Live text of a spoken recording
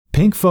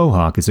Pink Faux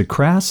Hawk is a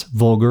crass,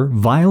 vulgar,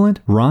 violent,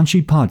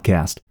 raunchy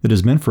podcast that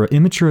is meant for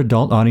immature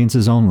adult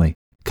audiences only.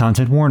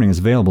 Content warning is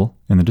available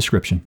in the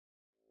description.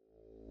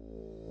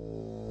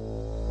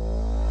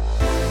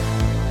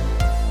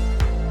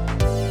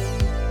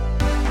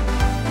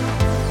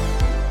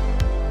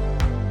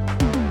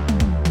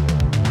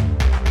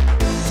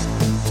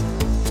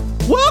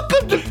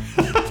 Welcome to...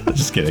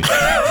 Just kidding.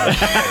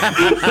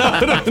 That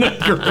would have been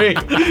great.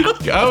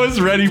 I was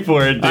ready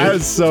for it, dude. I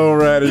was so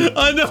ready.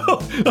 I know.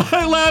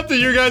 I laughed at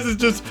your guys.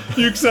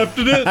 You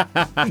accepted it.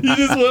 You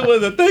just went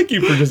with it. Thank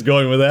you for just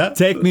going with that.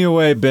 Take me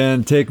away,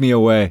 Ben. Take me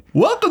away.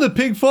 Welcome to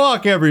Pink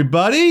Faux,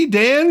 everybody.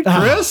 Dan,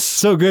 Chris.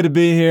 So good to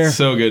be here.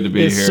 So good to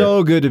be It's here.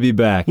 so good to be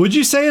back. Would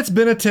you say it's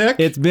been a tick?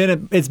 It's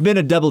been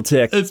a double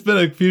tick. It's been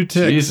a few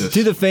ticks. Jesus.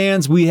 To the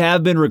fans, we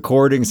have been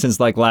recording since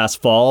like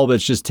last fall, but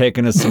it's just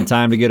taken us some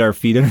time to get our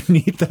feet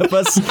underneath of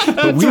us. But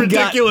That's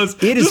ridiculous.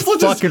 It is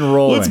Let's fucking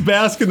rolling. Let's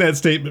bask in that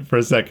statement for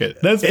a second.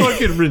 That's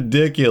fucking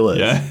ridiculous.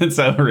 Yeah, it's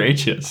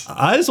outrageous.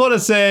 I just want to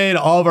say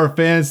to all of our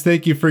fans,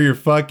 thank you for your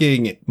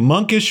fucking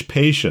monkish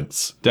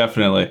patience.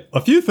 Definitely.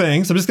 A few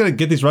things. I'm just going to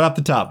get these right off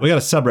the top. We got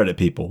a subreddit,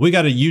 people. We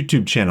got a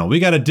YouTube channel. We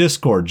got a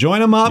Discord.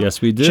 Join them up.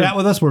 Yes, we do. Chat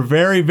with us. We're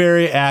very,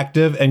 very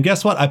active. And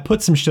guess what? I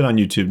put some shit on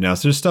YouTube now,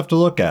 so there's stuff to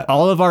look at.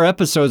 All of our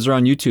episodes are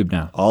on YouTube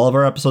now. All of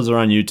our episodes are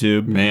on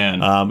YouTube.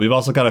 Man. We've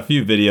also got a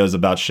few videos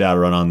about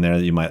Shadowrun on there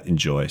that you might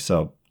enjoy.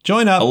 So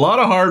join up. A lot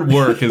of hard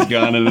work has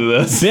gone into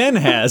this. Ben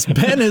has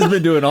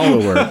been doing all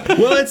the work.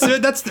 Well,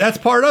 that's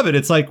part of it.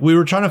 It's like we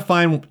were trying to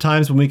find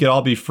times when we could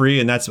all be free,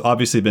 and that's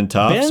obviously been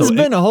tough. Ben's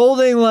been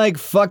holding like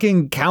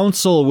fucking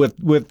counsel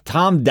with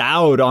Tom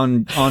Dowd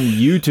on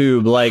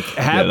YouTube, like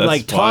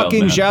that's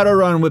talking wild, man.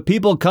 Shadowrun with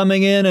people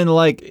coming in and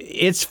like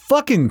it's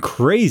fucking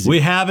crazy.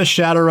 We have a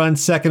Shadowrun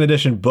 2nd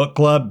edition book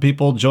club.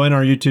 People join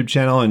our YouTube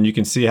channel, and you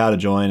can see how to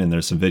join. And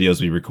there's some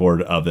videos we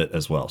record of it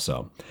as well.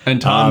 So, And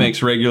Tom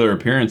makes regular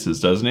appearances,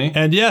 doesn't he?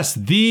 and yes,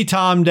 the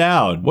Tom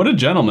Dowd, What a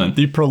gentleman.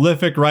 the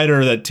prolific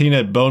writer that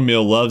Tina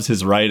Bonemeal loves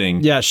his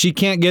writing. Yeah, she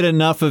can't get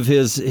enough of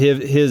his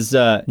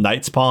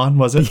Night's Pawn,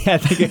 was it? I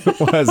think it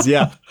was,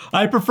 yeah.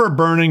 I prefer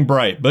Burning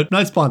Bright, but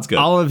Night's Pawn's good.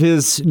 All of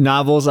his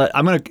novels.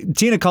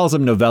 Tina calls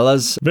them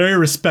novellas. Very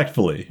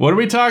respectfully. What are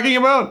we talking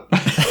about?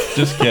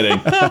 Just kidding.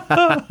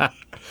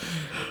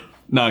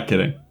 Not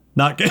kidding.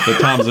 Not good.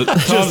 Tom's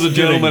a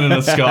gentleman and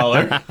a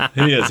scholar.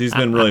 He is. He's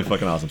been really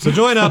fucking awesome. So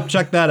join up,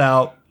 check that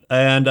out.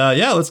 And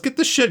yeah, let's get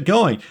this shit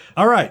going.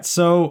 All right,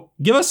 so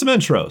give us some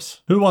intros.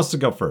 Who wants to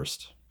go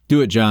first?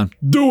 Do it, John.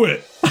 Do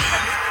it.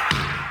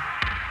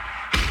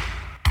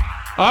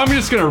 I'm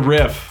just going to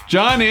riff.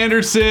 John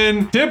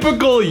Anderson,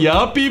 typical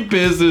yuppie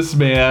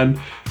businessman.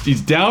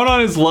 He's down on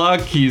his luck.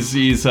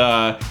 He's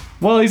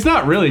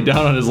not really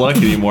down on his luck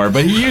anymore,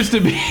 but he used to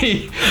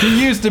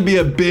be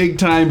a big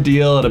time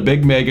deal at a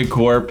big mega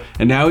corp,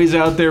 and now he's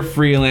out there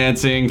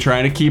freelancing,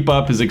 trying to keep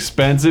up his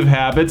expensive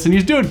habits, and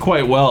he's doing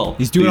quite well.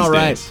 He's doing these all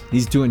right. days.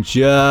 He's doing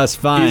just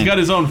fine. He's got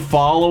his own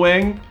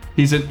following.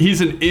 He's an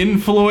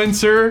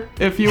influencer,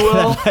 if you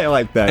will. I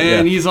like that.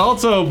 And yeah. he's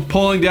also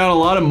pulling down a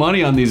lot of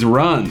money on these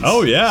runs.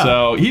 Oh, yeah.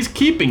 So he's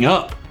keeping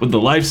up with the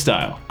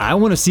lifestyle. I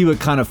want to see what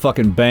kind of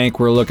fucking bank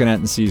we're looking at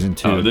in season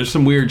 2. Oh, there's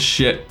some weird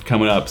shit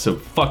coming up, so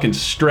fucking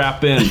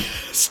strap in.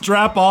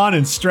 Strap on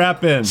and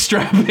strap in.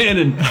 Strap in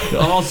and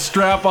all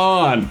strap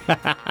on.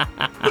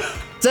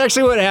 It's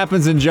actually what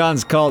happens in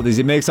John's cult is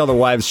he makes all the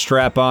wives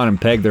strap on and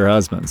peg their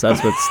husbands.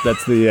 That's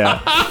That's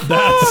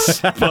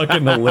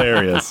fucking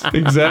hilarious.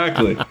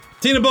 Exactly.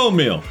 Tina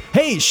Bonemeal.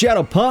 Hey,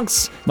 Shadow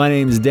Punks. My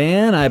name's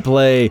Dan. I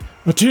play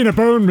a Tina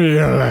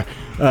Bonemeal.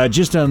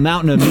 Just a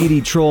mountain of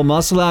meaty troll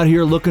muscle out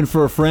here looking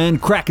for a friend,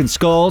 cracking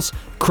skulls,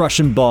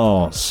 crushing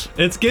balls.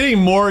 It's getting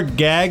more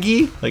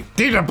gaggy. Like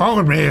Tina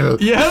Bonemeal.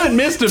 You haven't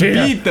missed a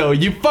beat, though.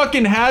 You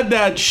fucking had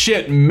that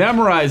shit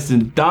memorized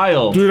and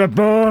dialed. Tina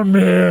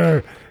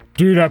Bonemeal.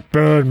 Tina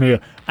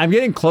Bonemeal. I'm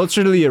getting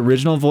closer to the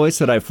original voice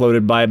that I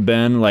floated by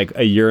Ben like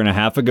a year and a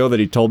half ago that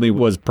he told me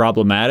was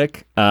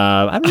problematic.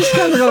 I'm just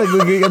kind of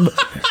like...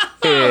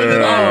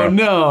 Oh,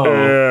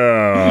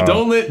 no.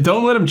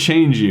 Don't let him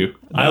change you.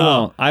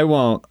 I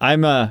won't.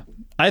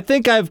 I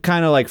think I've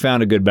kind of like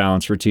found a good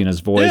balance for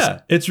Tina's voice.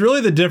 Yeah, it's really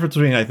the difference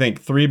between, I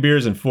think, 3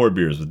 beers and 4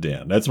 beers with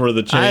Dan. That's where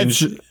the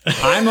change...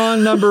 I'm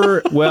on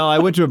I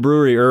went to a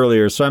brewery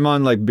earlier, so I'm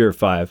on like beer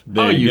 5.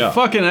 Oh, you go.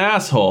 fucking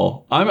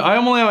asshole. I'm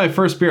only on my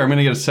first beer. I'm going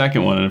to get a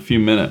second one in a few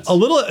minutes. A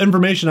little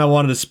information I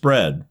wanted to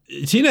spread.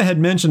 Tina had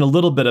mentioned a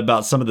little bit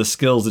about some of the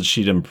skills that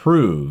she'd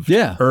improved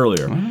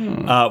earlier.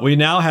 We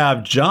now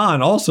have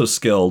John also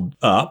skilled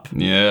up.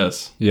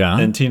 Yes. Yeah.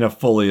 And Tina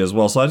fully as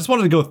well. So I just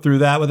wanted to go through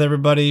that with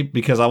everybody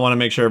because I want to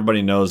make sure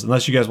everybody knows,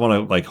 unless you guys want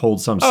to like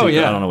hold some secret.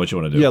 yeah. I don't know what you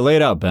want to do. Yeah, lay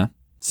it out, Ben.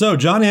 So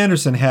John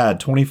Anderson had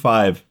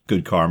 25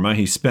 good karma.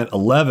 He spent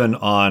 11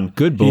 on...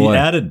 Good boy. He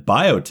added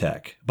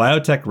biotech.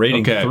 Biotech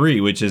rating Okay. 3,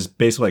 which is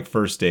basically like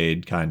first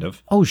aid, kind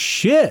of. Oh,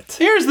 shit.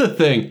 Here's the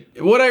thing.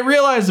 What I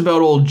realized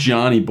about old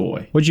Johnny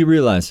Boy. What'd you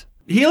realize?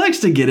 he likes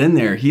to get in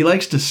there. He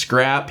likes to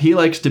scrap. He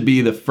likes to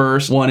be the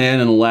first one in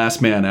and the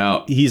last man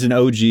out. He's an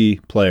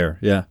OG player.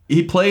 Yeah.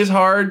 He plays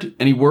hard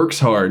and he works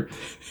hard.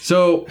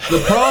 So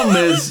the problem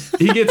is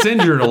he gets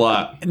injured a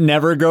lot.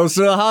 Never goes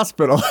to the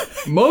hospital.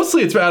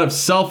 Mostly it's out of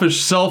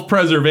selfish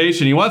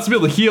self-preservation. He wants to be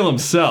able to heal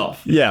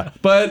himself. Yeah.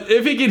 But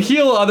if he could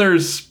heal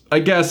others, I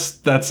guess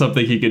that's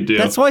something he could do.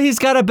 That's why he's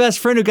got a best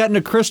friend who got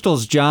into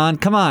crystals, John.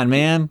 Come on,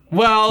 man.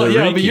 Well,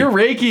 yeah, but your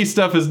Reiki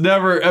stuff is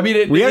never, I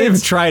mean, we haven't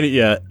even tried it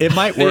yet. It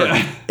might work.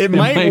 Yeah, it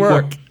might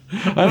work.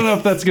 I don't know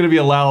if that's going to be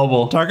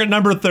allowable. Target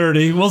number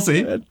 30. We'll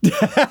see.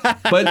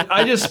 But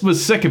I just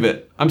was sick of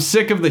it. I'm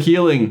sick of the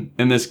healing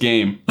in this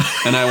game,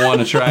 and I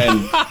want to try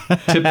and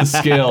tip the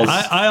scales.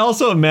 I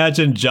also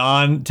imagine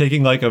John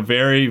taking like a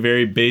very,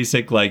 very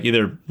basic, like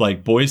either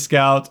like Boy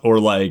Scout or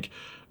CPR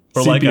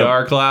like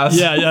a class.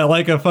 Yeah,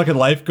 like a fucking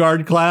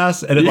lifeguard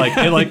class, and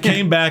it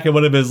came back in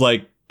one of his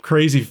like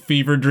crazy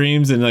fever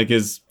dreams in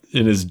his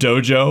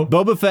dojo.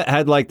 Boba Fett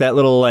had like that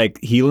little like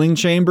healing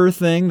chamber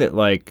thing that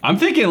like I'm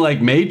thinking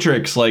like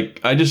Matrix. Like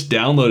I just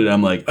downloaded it.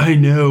 I'm like, I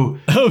know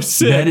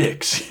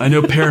medics. I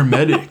know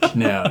paramedic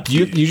now.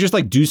 you just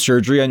like do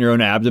surgery on your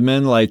own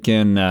abdomen like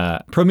in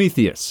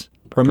Prometheus.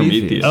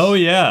 Oh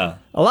yeah.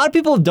 A lot of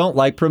people don't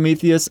like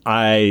Prometheus.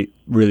 I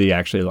really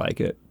actually like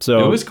it.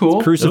 So it was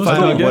cool.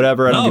 Crucify me,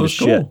 whatever. I don't give a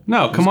shit.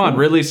 No, come on,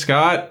 Ridley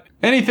Scott.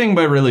 Anything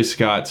by Ridley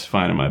Scott's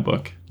fine in my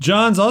book.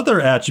 John's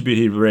other attribute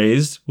he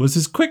raised was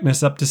his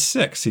quickness up to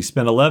 6. He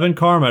spent 11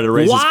 karma to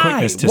raise his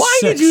quickness to 6. Why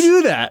did you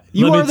do that?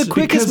 You are the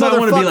quickest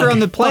motherfucker on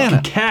the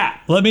planet.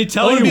 Cat. Let me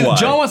tell you why.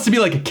 John wants to be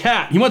like a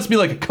cat. He wants to be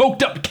like a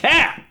coked up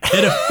cat.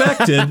 It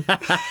affected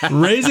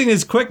raising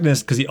his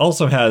quickness because he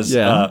also has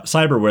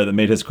cyberware that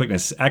made his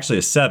quickness actually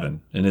a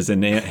 7 and his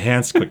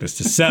enhanced quickness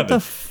to 7. What the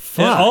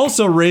fuck? It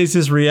also raised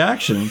his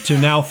reaction to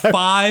now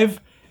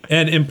 5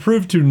 and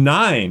improved to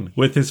 9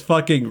 with his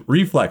fucking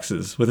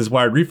reflexes, with his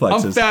wired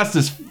reflexes. I'm fast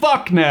as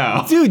fuck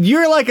now. Dude,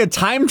 you're like a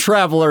time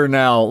traveler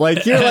now.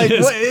 Like, you're like,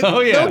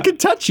 no one can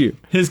touch you.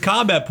 His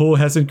combat pool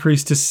has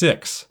increased to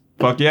 6.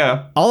 Fuck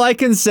yeah. All I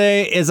can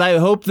say is I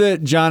hope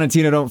that John and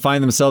Tina don't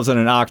find themselves in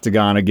an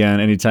octagon again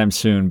anytime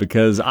soon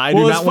because I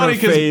do not want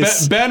to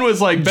face Ben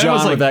was like, do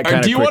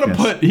you want to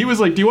put, he was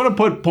like, do you want to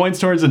put points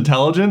towards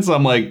intelligence?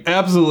 I'm like,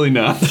 absolutely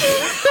not.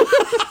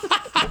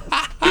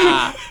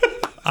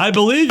 I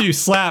believe you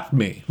slapped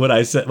me when I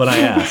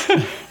asked.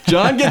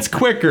 John gets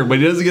quicker, but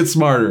he doesn't get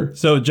smarter.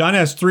 So John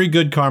has 3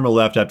 good karma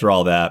left after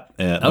all that.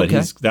 But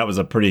that was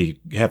a pretty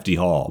hefty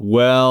haul.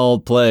 Well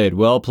played.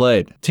 Well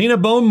played. Tina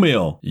Bone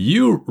Meal,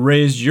 you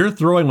raised your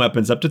throwing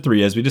weapons up to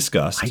 3 as we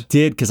discussed. I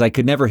did because I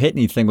could never hit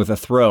anything with a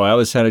throw. I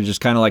always had to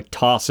just kind of like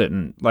toss it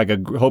and like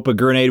hope a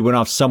grenade went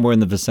off somewhere in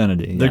the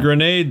vicinity. The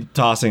grenade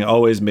tossing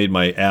always made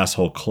my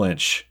asshole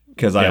clench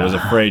because I was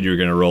afraid you were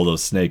going to roll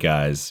those snake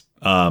eyes.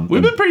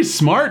 We've been pretty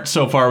smart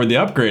so far with the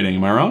upgrading,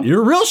 am I wrong?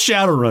 You're real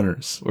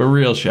Shadowrunners. We're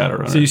real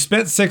Shadowrunners. So you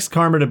spent 6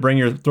 karma to bring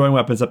your throwing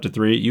weapons up to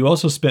 3. You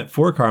also spent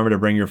 4 karma to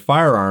bring your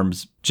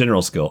firearms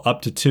general skill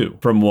up to 2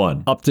 from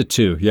 1. Up to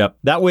 2, yep.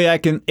 That way I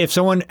can, if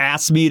someone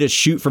asks me to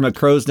shoot from a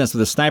crow's nest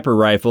with a sniper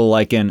rifle,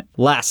 like in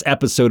last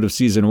episode of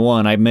season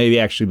 1, I may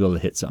actually be able to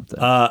hit something.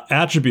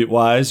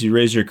 Attribute-wise, you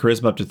raised your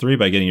charisma up to 3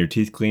 by getting your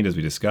teeth cleaned, as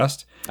we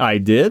discussed. I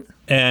did.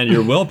 And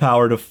your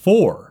willpower to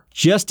 4.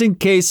 Just in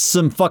case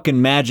some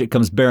fucking magic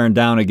comes bearing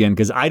down again,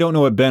 because I don't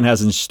know what Ben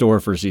has in store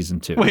for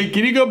season 2. Wait,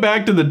 can you go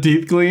back to the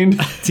teeth cleaned?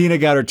 Tina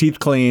got her teeth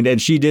cleaned, and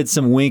she did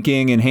some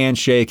winking and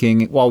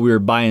handshaking while we were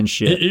buying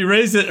shit. He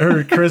raised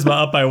her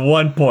charisma up by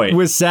 1 point.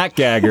 With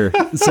Sackgagger.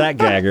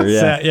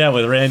 Sackgagger, yeah.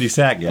 With Randy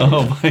Sackgagger.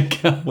 Oh my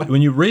God.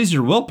 When you raise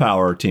your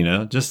willpower,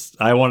 Tina,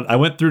 I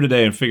went through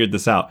today and figured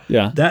this out.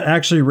 Yeah. That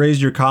actually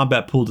raised your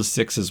combat pool to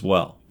 6 as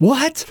well.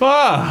 What?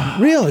 Fuck.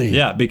 Really?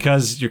 Yeah,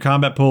 because your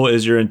combat pool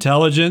is your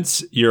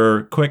intelligence,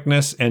 your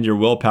quickness, and your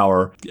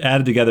willpower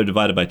added together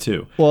divided by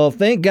 2. Well,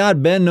 thank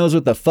God Ben knows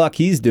what the fuck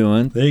he's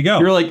doing. There you go.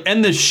 You're like,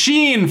 and the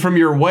sheen from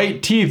your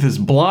white teeth is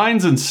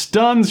blinds and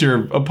stuns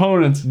your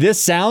opponents.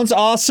 This sounds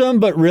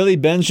awesome, but really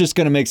Ben's just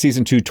going to make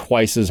season 2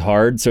 twice as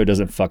hard, so it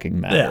doesn't fucking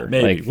matter. Yeah,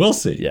 maybe. Like, we'll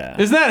see. Yeah.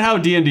 Isn't that how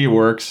D&D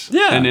works?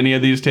 Yeah. In any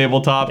of these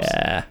tabletops?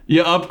 Yeah.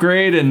 You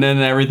upgrade and then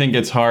everything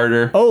gets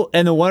harder. Oh,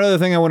 and the one other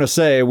thing I want to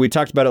say, we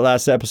talked about it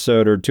last episode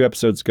or 2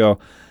 episodes ago.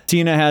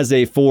 Tina has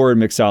a 4 in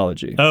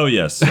mixology. Oh,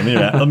 yes. Let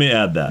me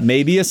add that.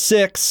 Maybe a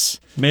 6.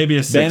 Maybe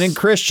a 6. Ben and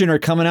Christian are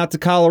coming out to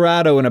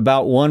Colorado in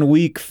about 1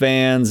 week,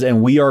 fans,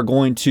 and we are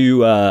going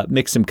to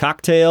mix some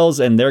cocktails,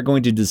 and they're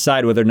going to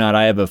decide whether or not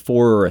I have a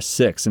 4 or a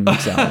 6 in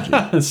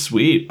mixology.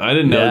 Sweet. I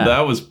didn't know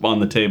that was on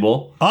the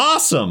table.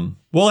 Awesome.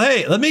 Well,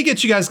 hey, let me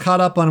get you guys caught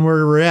up on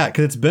where we're at,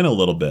 because it's been a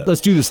little bit.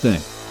 Let's do this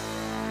thing.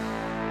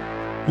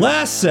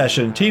 Last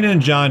session, Tina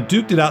and John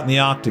duked it out in the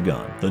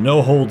Octagon, the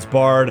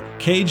no-holds-barred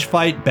cage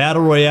fight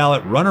battle royale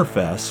at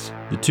Runnerfest.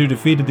 The 2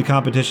 defeated the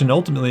competition.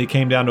 Ultimately, it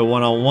came down to a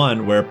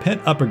one-on-one where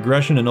pent-up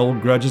aggression and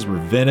old grudges were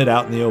vented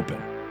out in the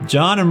open.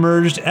 John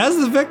emerged as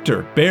the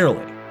victor,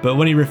 barely. But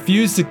when he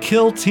refused to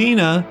kill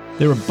Tina,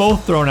 they were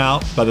both thrown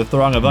out by the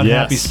throng of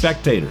unhappy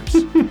spectators.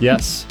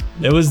 Yes.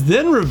 It was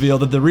then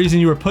revealed that the reason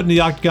you were put in the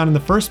octagon in the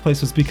first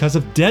place was because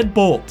of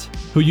Deadbolt,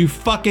 who you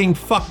fucking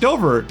fucked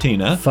over,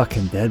 Tina,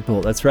 Fucking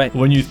Deadbolt. That's right.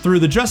 when you threw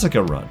the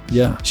Jessica run.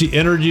 Yeah. She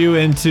entered you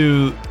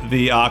into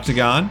the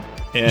octagon.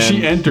 And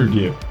She entered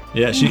you.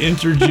 Yeah, she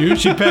entered you.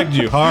 She pegged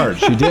you hard.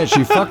 She did.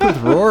 She fucked with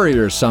Rory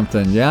or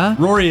something, yeah?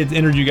 Rory had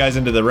entered you guys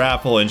into the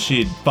raffle, and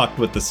she had fucked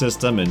with the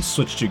system and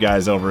switched you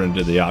guys over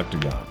into the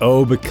octagon.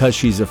 Oh, because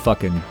she's a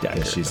fucking decker.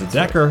 Yeah, she's a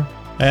decker.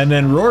 And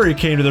then Rory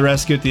came to the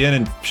rescue at the end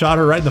and shot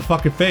her right in the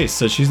fucking face,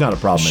 so she's not a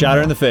problem Shot her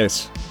in anymore. the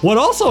face. What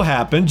also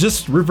happened,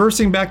 just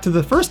reversing back to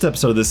the first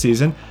episode of the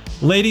season,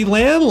 Lady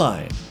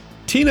Landline,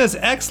 Tina's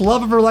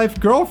ex-love of her life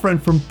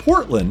girlfriend from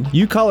Portland.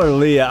 You call her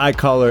Leah, I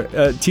call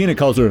her, Tina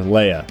calls her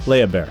Leia.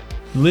 Leia Bear.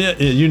 Leah,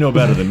 you know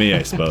better than me,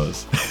 I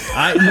suppose.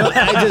 I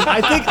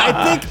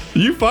think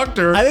You fucked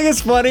her. I think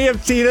it's funny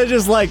if Tina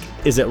just like,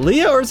 is it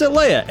Leah or is it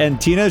Leia? And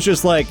Tina's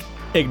just like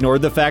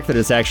ignored the fact that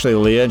it's actually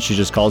Leah and she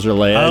just calls her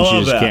Leia and she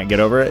love just that. can't get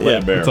over it.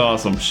 Leia Bear. That's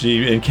awesome.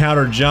 She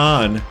encountered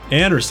John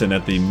Anderson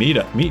at the meet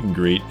and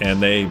greet,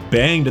 and they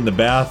banged in the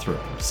bathroom.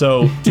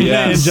 So Tina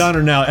Yes. and John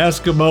are now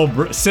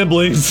Eskimo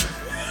siblings.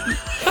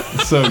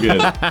 So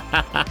good.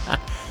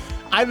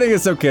 I think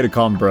it's okay to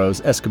call them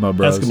bros. Eskimo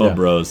bros. Eskimo yeah.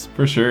 bros.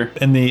 For sure.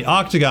 In the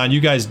octagon, you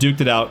guys duked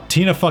it out.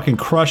 Tina fucking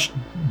crushed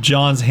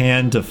John's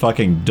hand to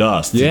fucking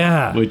dust.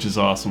 Yeah. Which is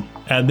awesome.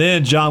 And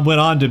then John went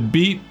on to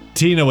beat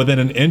Tina within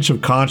an inch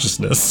of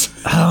consciousness.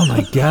 Oh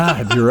my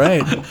God, you're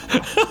right.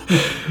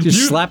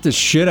 Just slapped the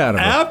shit out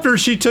of her. After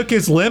she took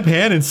his limp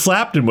hand and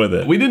slapped him with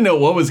it. We didn't know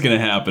what was going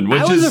to happen,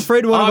 which I was is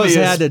afraid one obvious.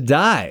 of us had to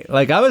die.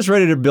 Like I was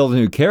ready to build a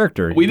new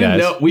character. We didn't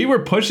guys. know. We were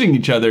pushing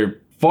each other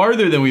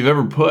farther than we've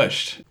ever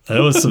pushed. That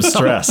was some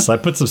stress. I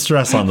put some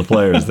stress on the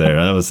players there.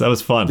 That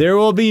was fun. There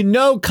will be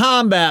no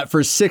combat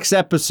for 6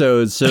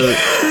 episodes, so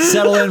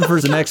settle in for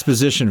some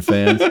exposition,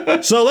 fans.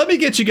 So let me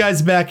get you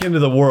guys back into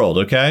the world,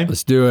 okay?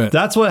 Let's do it.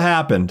 That's what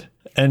happened.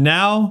 And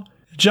now,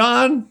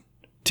 John,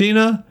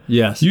 Tina,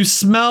 Yes. you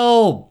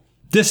smell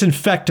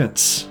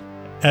disinfectants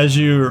as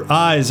your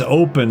eyes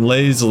open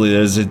lazily,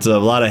 as it's a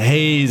lot of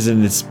haze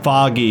and it's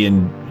foggy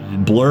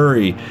and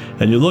blurry.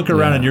 And you look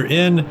around and you're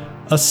in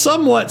a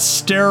somewhat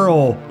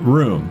sterile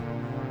room.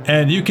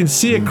 And you can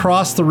see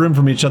across the room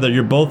from each other,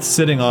 you're both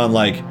sitting on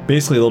like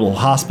basically little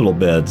hospital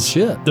beds.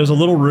 Shit. There's a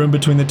little room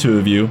between the two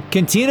of you.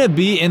 Can Tina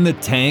be in the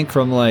tank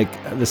from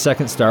like the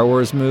second Star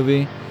Wars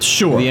movie?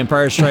 Sure. The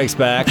Empire Strikes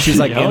Back. She's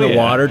like Oh, in the yeah.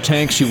 water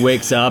tank. She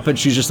wakes up and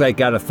she's just like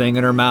got a thing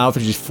in her mouth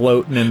and she's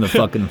floating in the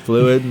fucking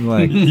fluid. And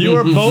like You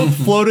are both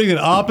floating in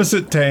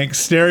opposite tanks,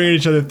 staring at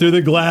each other through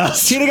the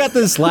glass. Tina got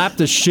to slap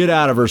the shit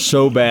out of her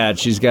so bad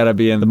she's got to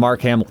be in the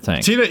Mark Hamill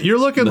tank. Tina, you're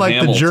looking like the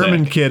Hamill German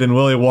tank. kid in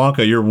Willy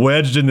Wonka. You're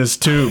wedged in this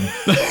tube.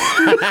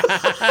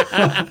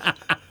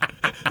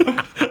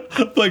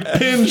 Like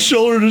pinned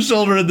shoulder to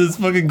shoulder in this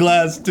fucking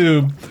glass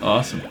tube.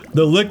 Awesome.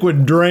 The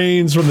liquid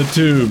drains from the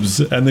tubes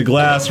and the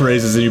glass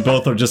raises, and you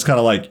both are just kind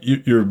of like,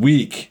 you're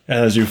weak. And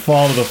as you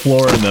fall to the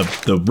floor and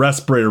the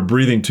respirator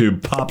breathing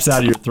tube pops out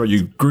of your throat,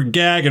 you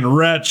gag and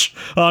retch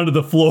onto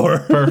the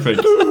floor.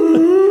 Perfect.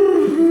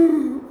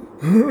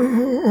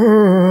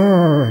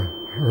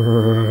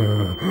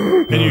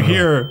 And you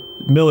hear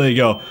Millie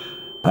go,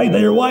 "Hey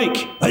there, awake!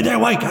 Hey there,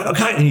 awake!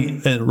 Okay."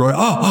 And Roy,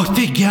 oh,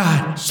 thank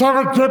God!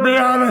 Someone get me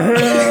out of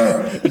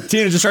here!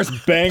 Tina just starts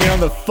banging on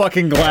the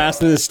fucking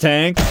glass of this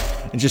tank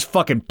and just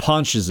fucking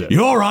punches it.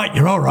 You're all right.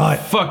 You're all right.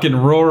 Fucking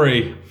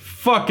Rory.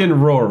 Fucking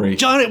Rory.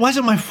 John, it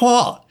wasn't my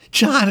fault.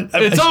 John,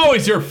 It's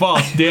always your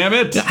fault, damn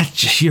it.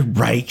 You're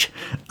right.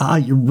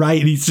 You're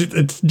right. He's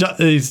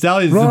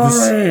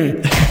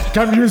Rory,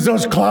 come use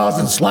those claws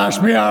and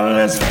slash me out of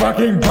this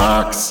fucking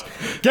box.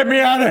 Get me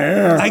out of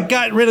here. I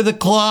got rid of the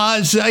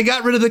claws. Oh,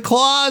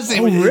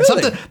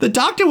 really? The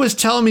doctor was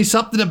telling me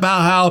something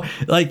about how,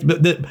 like,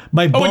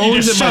 my would you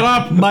bones just and shut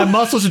up? my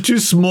muscles are too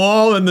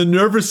small and the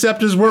nerve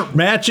receptors weren't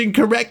matching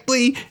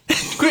correctly.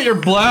 Quit your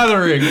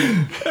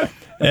blathering.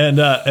 And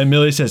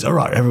Millie says, "All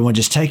right, everyone,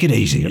 just take it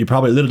easy. You're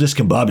probably a little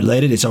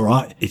discombobulated. It's all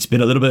right. It's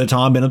been a little bit of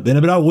time, been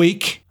about a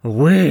week.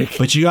 Weak.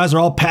 But you guys are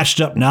all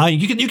patched up now.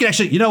 You can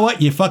actually, you know what?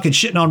 You fucking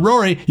shitting on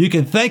Rory. You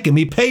can thank him.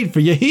 He paid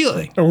for your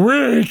healing.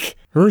 Weak.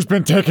 Who's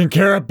been taking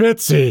care of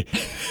Bitsy?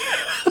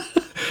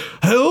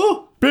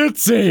 Who?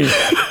 Bitsy.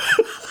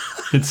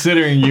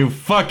 Considering you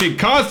fucking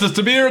caused us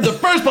to be here in the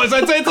first place,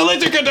 I'd say it's the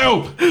least you can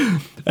do.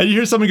 And you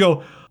hear someone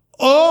go,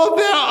 "Oh,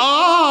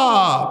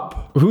 they're up."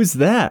 Who's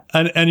that?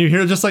 And you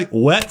hear just like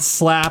wet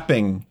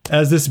slapping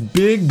as this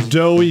big,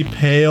 doughy,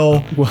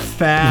 pale,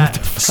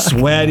 fat,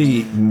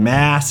 sweaty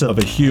mass of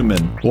a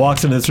human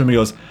walks into this room and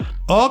goes,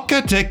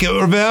 "Okay, take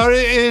it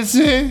very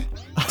easy.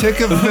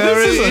 Take it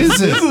very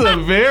This easy." is a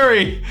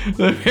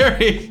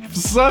very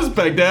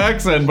suspect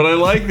accent, but I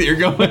like that you're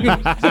going.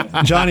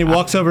 Johnny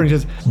walks over and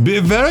says, "Be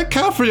very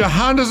careful. Your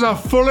hand is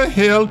not fully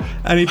healed."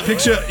 And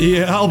he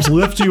helps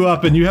lift you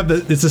up, and you have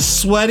it's the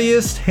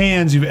sweatiest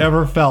hands you've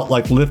ever felt,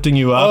 like lifting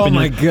you up. Oh and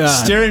my you're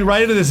God. Staring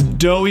right into this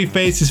doughy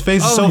face. His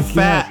face is Oh so my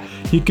fat.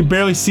 You can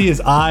barely see his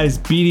eyes,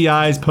 beady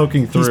eyes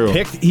poking through.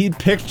 He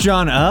picked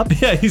John up.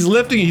 Yeah, he's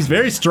lifting. He's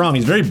very strong.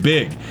 He's very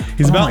big.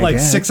 He's about my like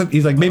God. 6.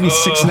 He's like maybe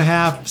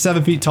 6.5,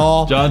 7 feet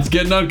tall. John's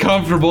getting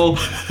uncomfortable.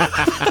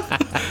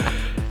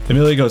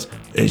 Amelia goes,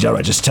 "It's all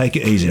right. Just take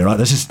it easy, all right?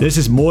 This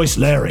is Moist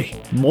Larry."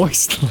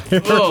 Moist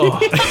Larry. Oh.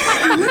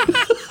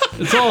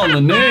 It's all in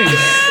the name.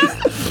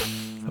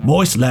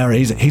 Moist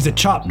Larry, he's a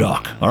chop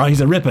doc, all right?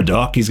 He's a ripper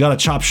doc. He's got a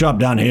chop shop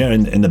down here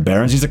in the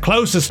Barrens. He's the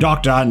closest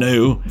doctor I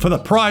knew. For the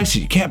price,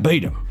 you can't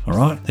beat him, all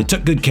right? They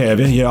took good care of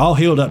you. You're all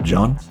healed up,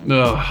 John.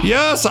 Ugh.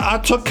 Yes, I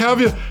took care of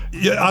you.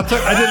 Yeah, I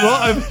did a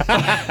lot of...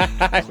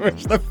 I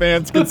wish the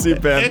fans could see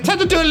Ben. It had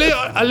to do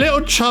a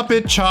little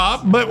choppy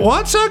chop, but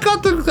once I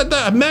got the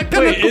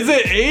mechanical... Wait, is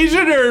it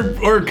Asian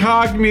or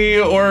Cockney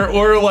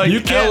or like You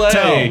can't LA?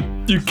 tell.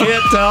 You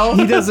can't tell.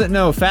 He doesn't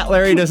know. Fat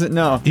Larry doesn't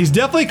know. He's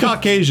definitely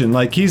Caucasian.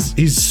 Like he's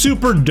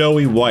super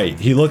doughy white.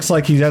 He looks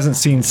like he hasn't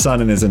seen sun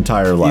in his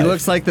entire life. He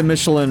looks like the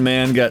Michelin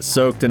Man got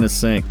soaked in a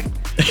sink.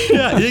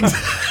 yeah,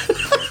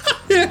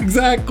 yeah,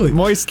 exactly.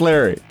 Moist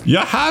Larry.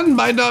 Your hand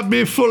might not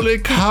be fully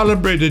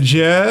calibrated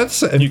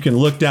yet. And you can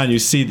look down, you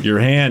see your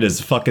hand is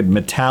fucking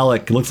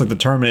metallic. It looks like the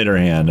Terminator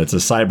hand. It's a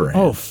cyber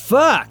hand. Oh,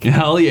 fuck.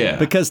 Hell yeah.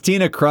 Because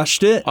Tina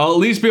crushed it? I'll at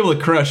least be able to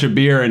crush a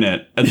beer in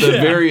it. At the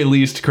very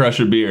least,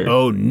 crush a beer.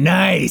 Oh,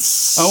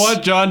 nice. I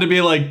want John to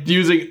be like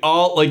using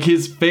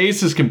his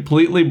face is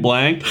completely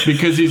blank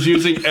because he's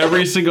using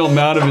every single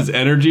amount of his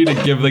energy to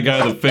give the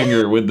guy the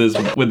finger with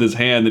his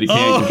hand that he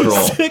can't control.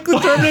 Sick the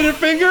Terminator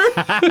finger?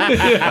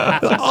 Yeah.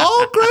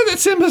 All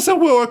credits him as a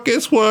work.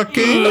 It's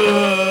working.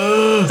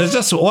 There's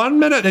just 1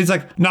 minute. He's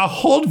like, now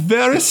hold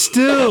very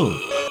still.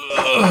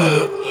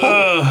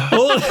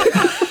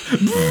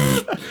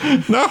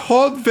 Now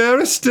hold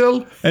very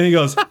still. And he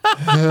goes,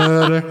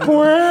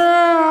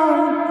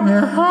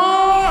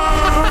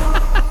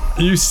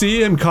 you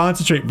see him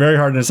concentrate very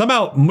hard, and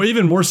somehow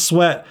even more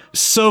sweat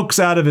soaks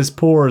out of his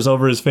pores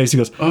over his face. He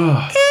goes,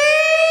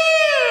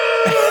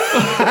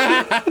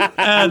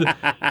 and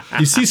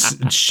you see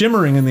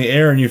shimmering in the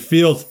air, and you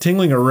feel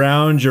tingling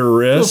around your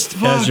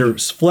wrist as your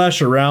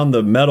flesh around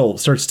the metal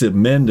starts to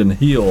mend and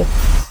heal.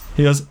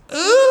 He goes,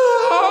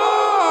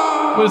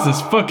 What is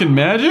this, fucking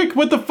magic?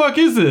 What the fuck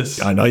is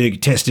this? I know you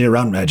can test it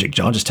around magic,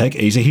 John. Just take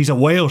it easy. He's a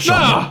whale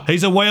shaman. No!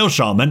 He's a whale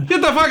shaman.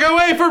 Get the fuck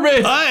away from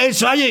me!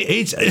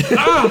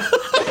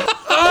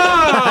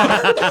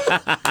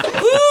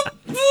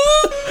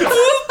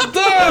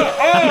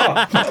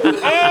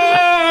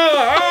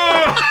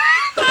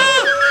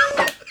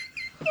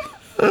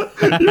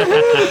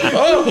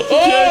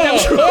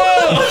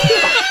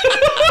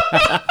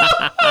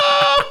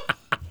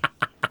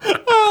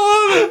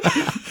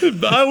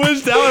 I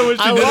wish you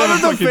I did love have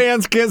a that the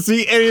fans can't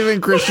see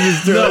anything Christian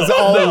is doing. It's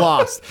all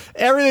lost.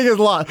 Everything is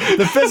lost.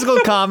 The physical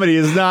comedy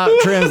is not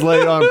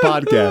translated on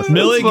podcast.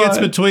 Millie That's gets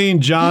fine.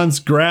 between John's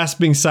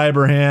grasping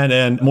cyber hand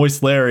and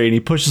Moist Larry, and he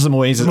pushes him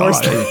away. He says,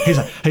 Moist- "All right."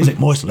 He's like,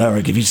 Moist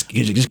Larry,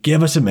 just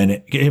give us a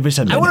minute. Give us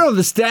a I minute. want to know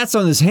the stats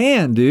on this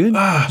hand, dude.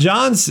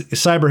 John's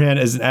cyber hand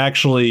doesn't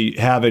actually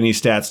have any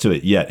stats to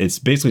it yet. It's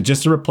basically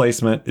just a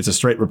replacement. It's a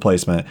straight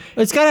replacement.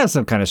 It's got to have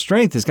some kind of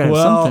strength. It's got to have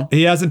Well, something.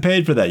 he hasn't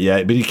paid for that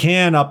yet, but he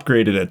can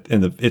upgrade it.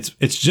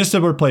 It's just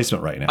a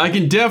replacement right now. I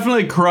can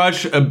definitely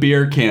crush a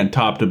beer can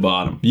top to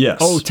bottom. Yes.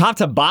 Oh, top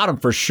to bottom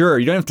for sure.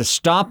 You don't have to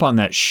stomp on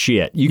that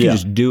shit. You can Yeah.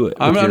 just do it.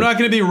 I'm with your- not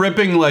going to be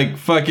ripping like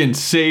fucking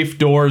safe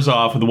doors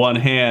off with one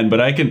hand, but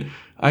I can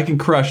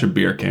crush a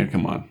beer can.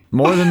 Come on.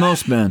 More than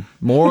most men.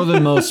 More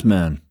than most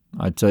men.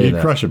 I tell you You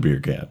that. crush a beer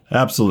can.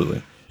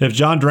 Absolutely. If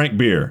John drank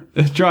beer.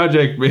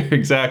 Project beer,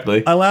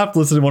 exactly. I laughed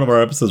listening to one of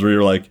our episodes where you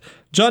were like,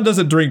 John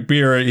doesn't drink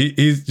beer.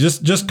 He's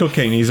just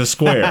cocaine. He's a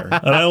square.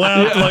 And I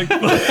laughed like,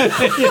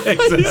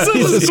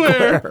 He's a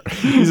square.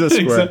 He's a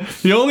square.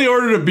 He only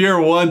ordered a beer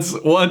once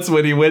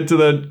when he went to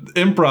the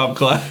improv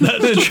class,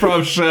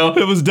 improv show.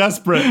 it was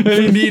desperate. And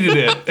he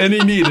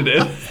needed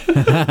it.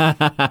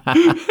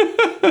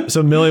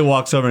 So Millie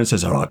walks over and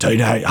says, all right, tell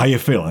you how you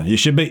feeling? You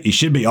should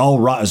be all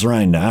right as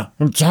rain now.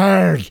 I'm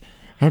tired.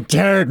 I'm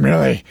tired,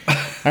 Millie.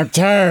 I'm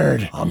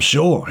tired. I'm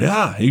sure.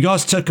 Yeah, you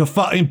guys took a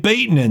fucking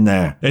beating in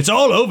there. It's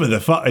all over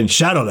the fucking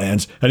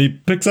Shadowlands. And he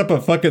picks up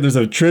there's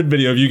a Trid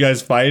video of you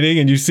guys fighting,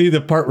 and you see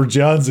the part where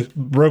John's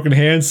broken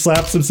hand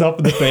slaps himself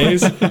in the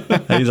face.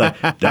 And he's like,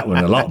 that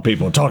one, a lot of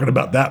people talking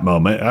about that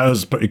moment. That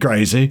was pretty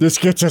crazy. This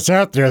gets us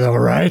out there, though,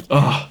 right?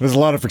 There's a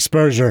lot of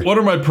exposure. What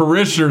are my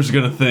parishioners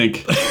going to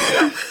think?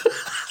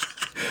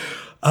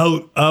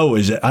 Oh,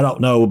 is it? I don't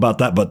know about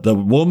that, but the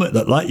woman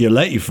that your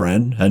lady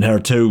friend and her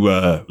two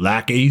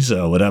lackeys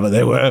or whatever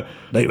they were,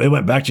 they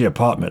went back to your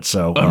apartment.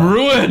 So I'm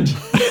ruined.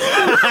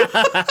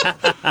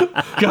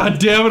 God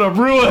damn it, I'm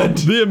ruined.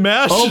 the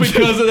emotion, Oh,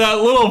 because of that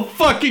little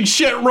fucking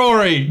shit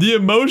Rory. the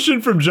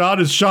emotion from John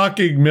is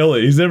shocking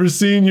Millie. He's never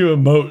seen you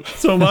emote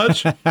so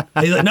much.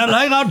 He's like, no,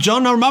 hang on,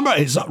 John. No, remember,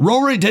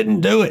 Rory didn't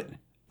do it.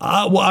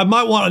 Well, I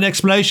might want an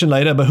explanation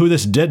later about who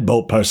this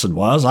deadbolt person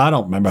was. I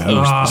don't remember who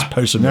this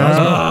person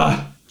was.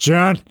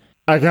 John,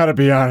 I gotta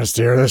be honest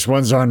here. This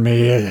one's on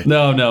me.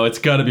 No, it's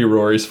got to be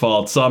Rory's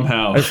fault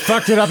somehow. I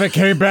fucked it up and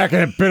came back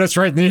and it bit us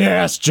right in the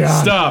ass,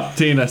 John. Stop,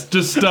 Tina.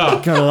 Just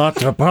stop. Got a lot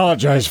to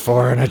apologize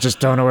for, and I just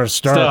don't know where to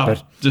start. Stop.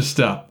 But Just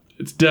stop.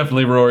 It's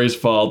definitely Rory's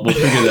fault. We'll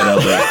figure that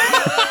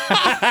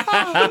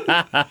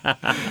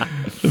out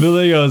later.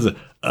 Billy goes,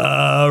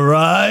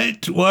 right.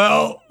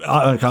 Well,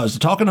 I was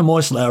talking to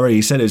Moist Larry.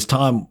 He said it's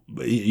time.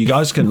 You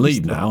guys can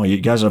leave now. You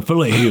guys are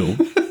fully healed.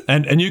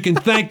 And you can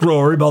thank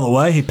Rory, by the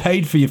way. He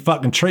paid for your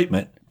fucking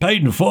treatment.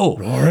 Paid in full.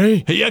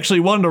 Rory? He actually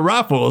won the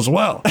raffle as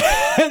well.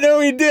 No,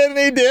 he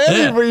did.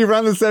 Yeah. Where you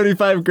run the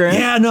 75 grand.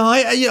 Yeah, no,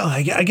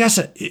 I guess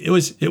it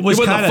was You won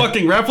the kind of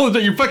fucking raffle? Are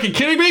you fucking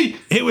kidding me?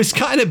 it was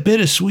kind of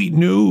bittersweet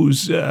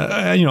news. When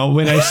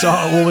I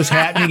saw what was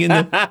happening in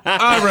the.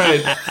 All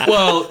right.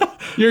 Well,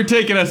 you're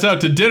taking us out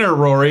to dinner,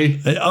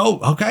 Rory.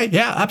 Okay,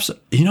 yeah,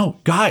 absolutely.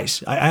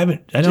 Guys, I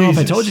don't know if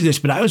I told you this,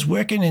 but I was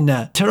working in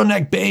the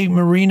Turtleneck Bay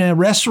Marina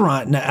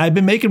restaurant, and I've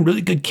been making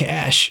really good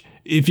cash.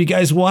 If you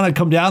guys want to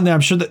come down there,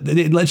 I'm sure that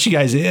they'd let you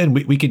guys in.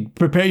 We could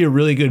prepare you a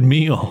really good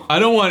meal. I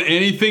don't want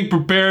anything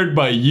prepared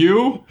by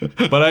you,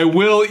 but I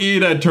will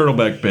eat at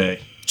Turtleneck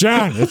Bay.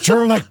 John, it's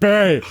Turtleneck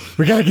Bay.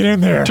 We gotta get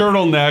in there.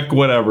 Turtleneck,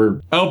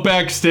 whatever.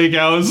 Outback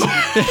Steakhouse.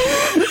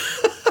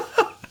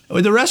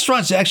 The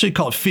restaurant's actually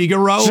called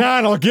Figaro.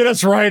 John, he'll get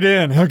us right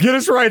in.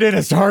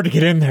 It's hard to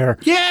get in there.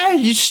 Yeah,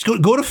 you just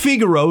go to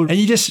Figaro and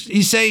you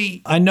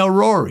say, I know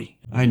Rory.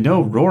 I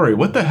know, Rory.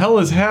 What the hell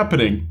is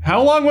happening?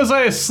 How long was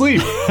I asleep?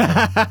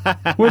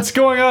 What's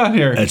going on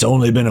here? It's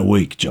only been a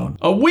week, John.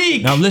 A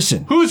week? Now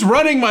listen. Who's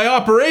running my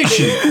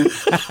operation?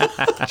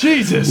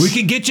 Jesus. We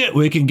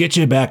can get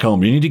you back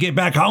home. You need to get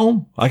back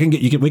home?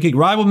 We can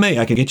ride with me.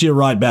 I can get you a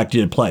ride back to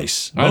your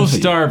place. I'm Both of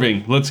you.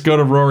 starving. Let's go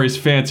to Rory's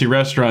fancy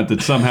restaurant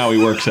that somehow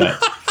he works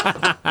at.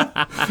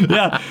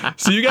 Yeah.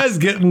 So you guys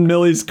get in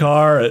Millie's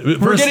car.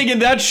 We're getting in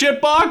that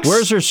shit box?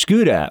 Where's her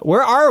scoot at?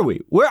 Where are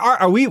we? Where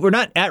are we? We're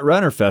not at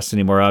Runnerfest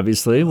anymore,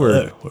 obviously.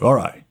 We're all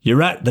right.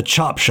 You're at the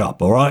Chop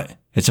Shop, all right?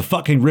 It's a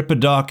fucking Ripper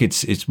Doc.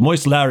 It's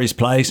Moist Larry's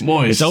place.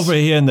 Moist. It's over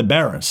here in the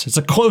Barrens. It's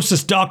the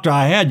closest doctor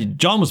I had.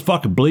 John was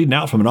fucking bleeding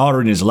out from an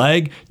artery in his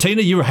leg.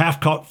 Tina, you were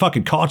half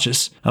fucking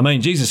conscious. I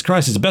mean, Jesus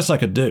Christ, it's the best I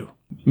could do.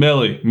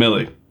 Millie,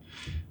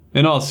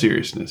 in all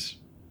seriousness,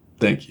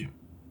 thank you.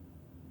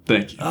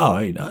 Thank you. Oh,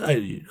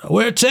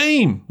 we're a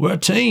team.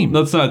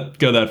 Let's not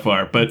go that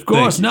far, but Of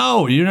course,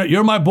 no.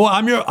 You're my boy.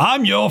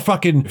 I'm your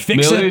fucking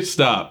fixer. Millie,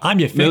 stop. I'm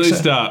your fixer. Millie,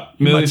 stop.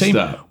 You're my Millie, team.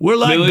 stop. We're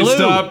like Millie, glue.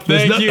 stop.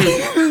 There's Thank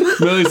you.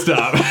 Millie,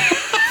 stop.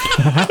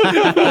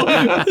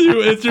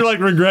 You're like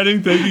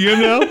regretting thanking him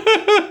now?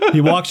 He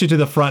walks you to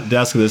the front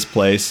desk of this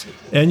place,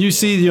 and you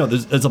see,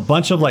 there's a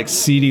bunch of like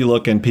seedy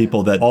looking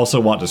people that also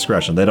want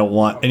discretion. They don't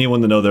want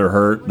anyone to know they're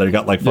hurt. They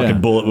got like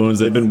fucking bullet wounds.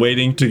 They've been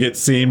waiting to get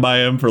seen by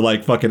him for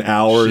like fucking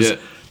hours. Shit.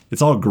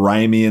 It's all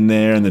grimy in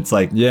there, and it's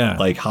like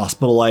like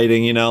hospital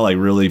lighting, like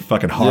really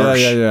fucking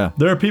harsh. Yeah.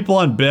 There are people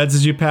on beds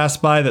as you pass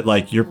by that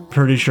like you're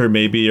pretty sure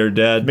maybe are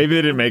dead. maybe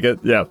they didn't make it.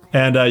 Yeah.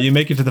 And you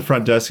make it to the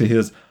front desk, and he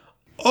goes,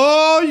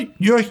 "Oh,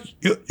 you're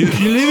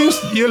leaving?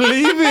 You're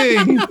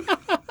leaving?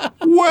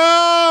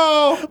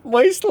 Wow!"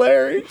 Moist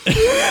Larry.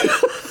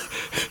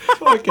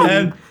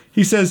 And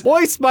he says,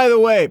 Moist, by the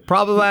way,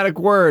 problematic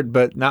word,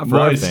 but not for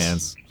Moist. our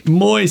fans.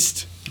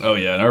 "Moist." Oh,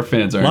 yeah, and our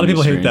fans are A lot of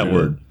people hate that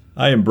word.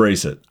 I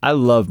embrace it. I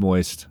love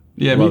moist.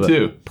 Yeah, Love me it.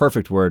 too.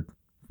 Perfect word.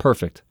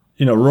 Perfect.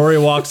 Rory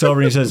walks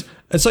over and he says,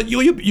 "It's like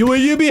you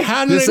be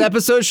handling." This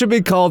episode should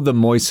be called The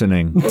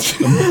Moistening.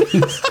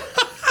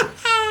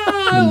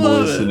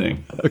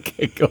 Listening.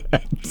 Okay, go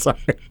ahead. Sorry.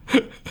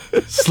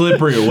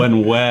 Slippery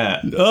when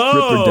wet. Ripper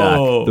Oh,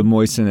 Doc, The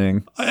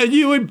Moistening.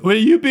 will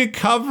you be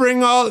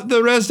covering all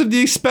the rest of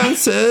the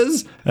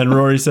expenses? And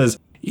Rory says,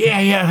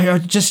 Yeah,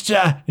 just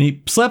and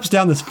he slaps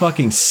down this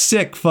fucking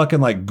sick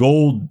fucking like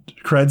gold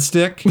cred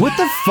stick. What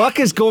the fuck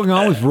is going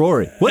on with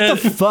Rory?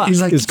 What the fuck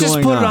He's like, is just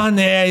going put on? it on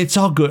there. It's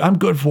all good. I'm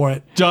good for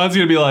it. John's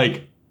going to be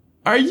like,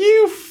 are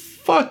you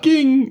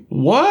fucking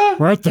what?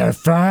 What the I've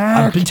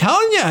fuck? been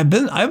telling you, I've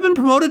been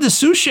promoted to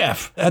sous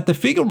chef at the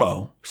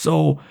Figaro.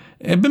 So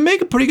I've been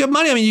making pretty good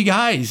money. I mean, you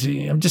guys,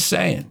 I'm just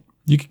saying.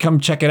 You could come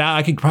check it out.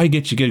 I could probably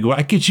get you good. I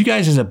could get you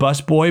guys as a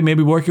busboy,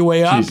 maybe work your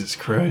way up. Jesus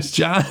Christ.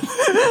 John.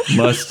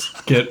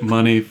 Must get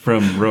money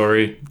from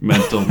Rory.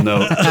 Mental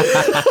note.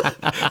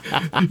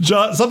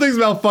 John, something's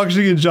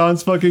malfunctioning in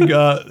John's fucking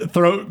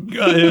throat.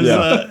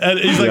 And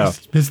he's like,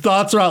 his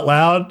thoughts are out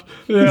loud.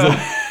 Yeah,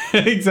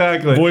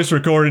 exactly. Voice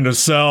recording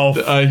himself.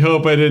 I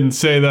hope I didn't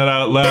say that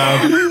out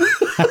loud.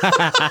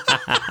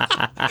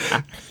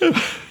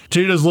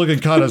 Tina's looking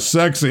kind of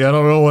sexy. I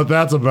don't know what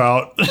that's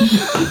about.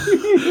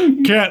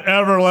 Can't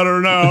ever let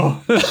her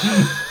know.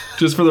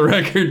 Just for the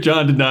record,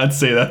 John did not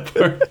say that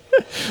part.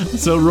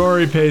 So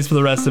Rory pays for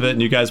the rest of it,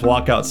 and you guys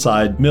walk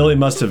outside. Millie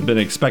must have been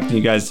expecting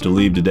you guys to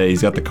leave today.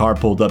 He's got the car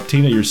pulled up.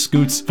 Tina, your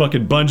scoot's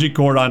fucking bungee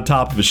cord on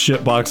top of a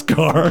shitbox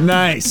car.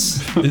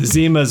 Nice.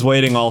 Zima's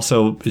waiting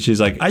also.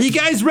 She's like, are you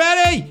guys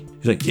ready?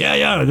 He's like,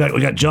 yeah, we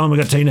got John, we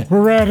got Tina.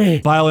 We're ready.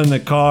 File in the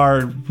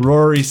car.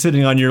 Rory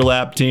sitting on your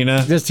lap,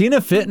 Tina. Does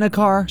Tina fit in a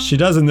car? She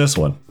does in this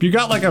one. You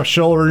got like a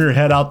shoulder in your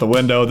head out the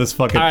window, this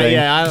fucking thing.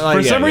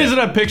 For some reason,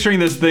 I'm picturing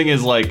this thing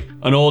as like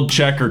an old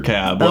checker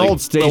cab. An like, old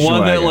station the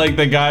one wagon. that like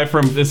the guy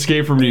from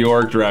Escape from New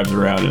York drives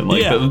around in.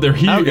 Like Yeah. they're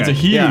huge. Okay. It's a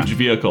huge Yeah.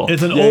 vehicle.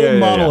 It's an old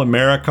model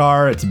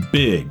Americar. It's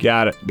big.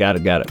 Got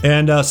it.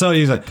 And so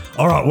he's like,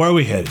 all right, where are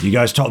we headed? You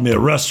guys told me a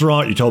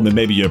restaurant. You told me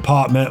maybe your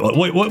apartment.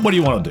 What do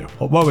you want to do?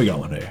 Where are we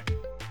going here?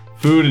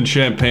 Food and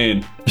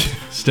champagne.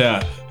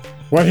 Stat.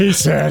 What he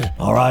said.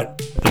 All right.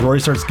 Rory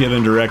starts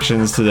giving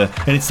directions to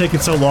and it's taking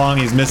so long.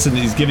 He's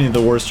giving you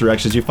the worst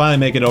directions. You finally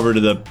make it over to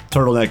the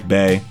Turtleneck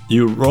Bay.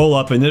 You roll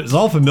up, and it's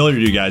all familiar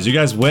to you guys. You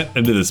guys went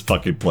into this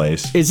fucking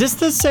place. Is this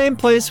the same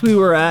place we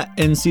were at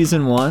in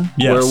season 1?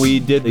 Yes. Where we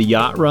did the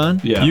yacht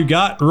run? Yeah. You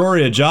got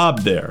Rory a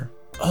job there.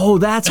 Oh,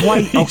 that's why.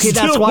 Okay, that's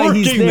still why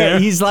he's working there.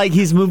 there.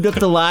 He's moved up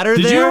the ladder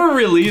Did there. you ever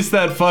release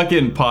that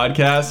fucking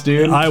podcast,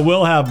 dude? I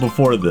will have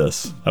before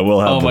this. I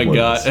will have. Oh my before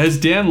god. this. Has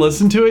Dan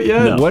listened to it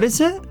yet? No. What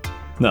is it?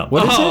 No.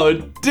 What is Oh,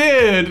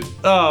 dude.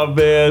 Oh,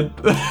 man.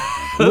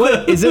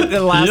 What is it?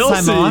 The last You'll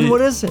time see. on?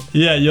 What is it?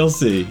 Yeah, you'll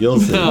see. You'll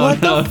see.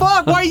 What the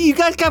fuck? Why you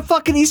guys got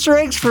fucking Easter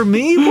eggs for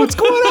me? What's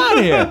going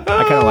on here?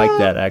 I kind of like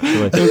that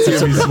actually. It's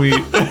gonna be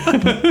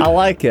sweet. I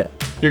like it.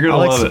 You're I gonna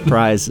like love it.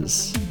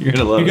 surprises. You're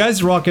gonna love You it.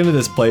 guys walk into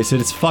this place and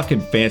it's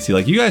fucking fancy.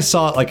 Like you guys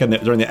saw it like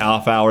during the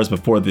off hours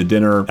before the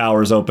dinner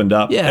hours opened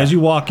up. Yeah. As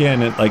you walk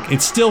in,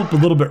 it's still a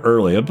little bit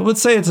early. But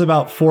let's say it's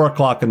about 4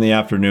 o'clock in the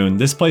afternoon.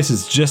 This place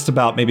is just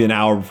about maybe an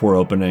hour before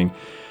opening.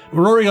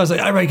 Rory goes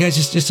like, all right, guys,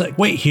 just like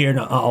wait here. And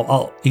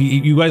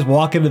you guys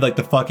walk into like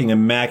the fucking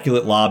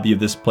immaculate lobby of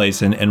this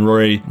place, and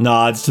Rory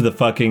nods to the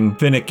fucking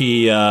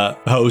finicky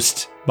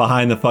host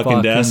behind the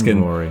fucking desk,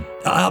 and Rory.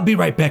 I'll be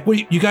right back.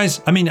 You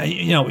guys, I mean,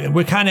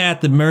 we're kind of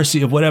at the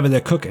mercy of whatever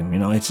they're cooking.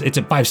 It's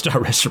a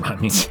 5-star restaurant.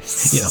 I mean,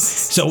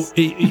 so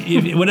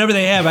if, whatever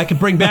they have, I can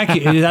bring back.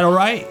 Is that all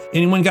right?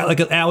 Anyone got like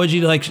an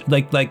allergy to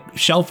like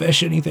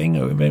shellfish, anything?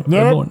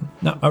 Nope.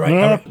 No. All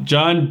right.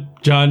 John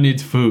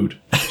needs food.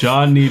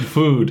 John needs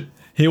food.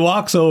 He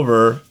walks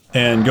over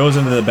and goes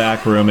into the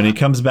back room, and he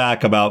comes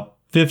back about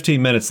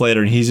 15 minutes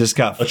later, and he's just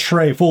got a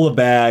tray full of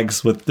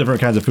bags with different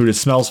kinds of food. It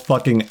smells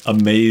fucking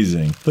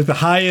amazing. Like the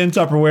high-end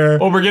Tupperware.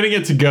 Oh, we're getting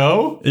it to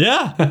go?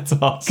 Yeah. That's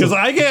awesome. Because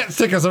I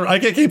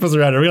can't keep us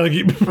around here. We gotta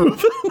keep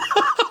moving.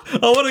 I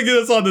want to get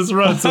us on this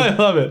run. I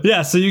love it.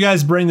 Yeah, so you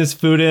guys bring this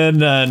food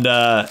in, and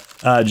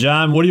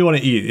John, what do you want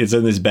to eat? It's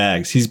in these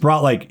bags. He's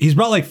brought like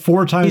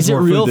 4 times Is it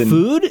more real food than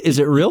food? Is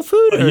it real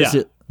food? Or yeah. is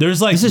it? There's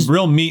like This is-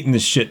 real meat in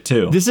this shit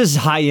too. This is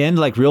high end,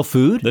 like real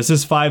food. This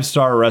is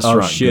 5-star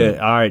restaurant. Oh shit!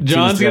 Good. All right,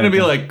 John's Tina's gonna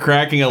be like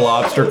cracking a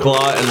lobster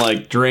claw and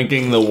like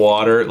drinking the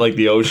water, like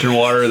the ocean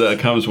water that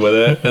comes with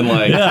it, and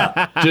like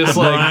just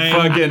like brine.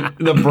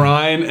 fucking the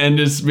brine, and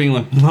just being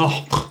like,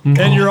 no.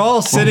 And you're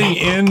all sitting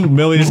in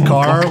Millie's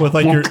car with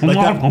like your like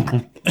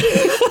that.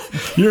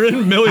 You're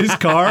in Millie's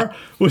car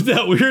with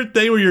that weird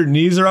thing where your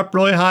knees are up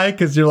really high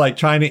because you're like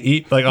trying to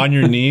eat like on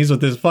your knees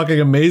with this fucking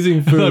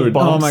amazing food.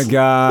 Oh my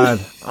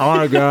god! Oh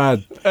my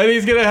god! And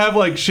he's gonna have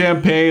like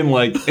champagne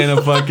like in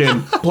a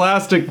fucking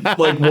plastic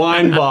like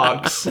wine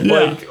box,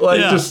 like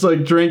yeah. just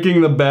like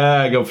drinking the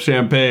bag of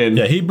champagne.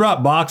 Yeah, he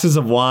brought boxes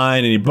of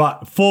wine and he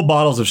brought full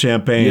bottles of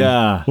champagne.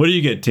 Yeah. What do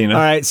you get, Tina? All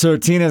right, so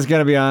Tina's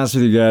gonna be honest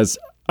with you guys.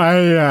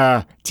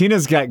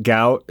 Tina's got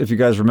gout, if you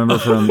guys remember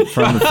from the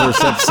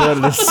first episode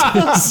of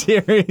this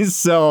series.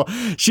 So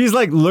she's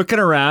like looking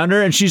around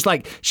her, and she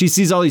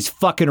sees all these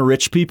fucking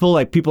rich people,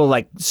 like people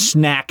like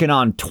snacking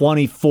on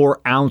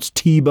 24-ounce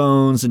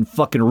T-bones and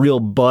fucking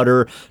real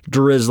butter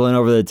drizzling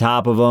over the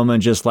top of them,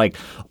 and just like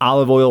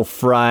olive oil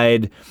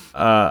fried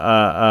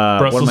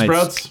Brussels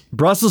sprouts?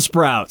 Brussels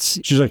sprouts.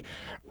 She's like,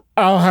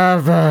 I'll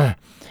have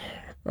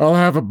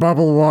a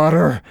bubble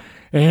water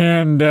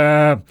and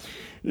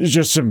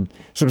just some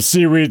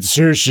seaweed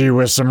sushi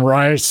with some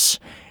rice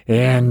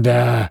and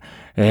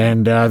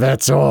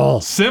that's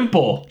all.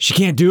 Simple. She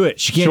can't do it.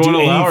 She can't She do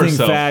won't allow anything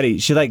herself. fatty.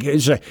 She's like,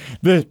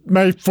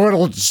 My foot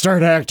will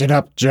start acting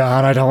up,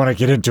 John. I don't want to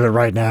get into it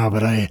right now,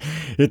 but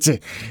it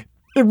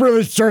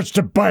really starts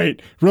to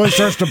bite.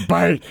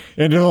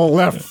 Into the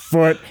left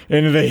foot,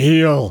 into the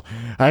heel.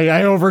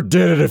 I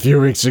overdid it a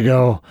few weeks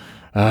ago.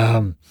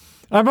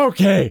 I'm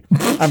okay.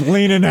 I'm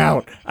leaning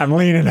out.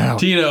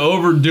 Tina,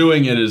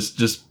 overdoing it is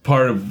just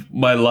part of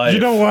my life.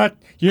 You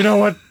know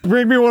what?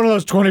 Bring me one of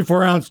those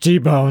 24-ounce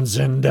T-bones,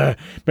 and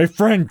my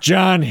friend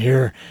John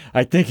here,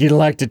 I think he'd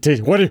like to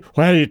take.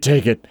 How do you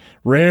take it?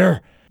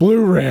 Rare?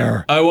 Blue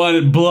rare. I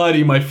wanted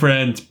bloody, my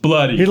friend.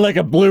 Bloody. He'd like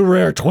a blue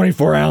rare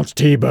 24-ounce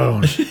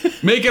T-bone.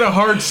 Make it a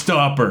heart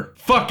stopper.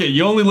 Fuck it.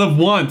 You only live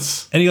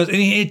once. And he goes,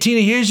 hey, Tina,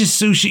 here's your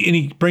sushi. And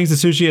he brings the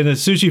sushi, and the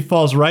sushi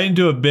falls right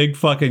into a big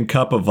fucking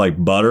cup of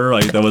like butter,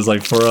 like that was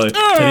like for like.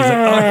 And he's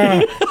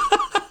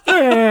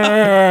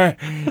like,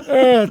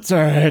 That's all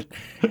right.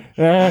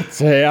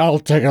 That's it. I'll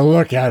take a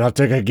look at it. I'll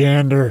take a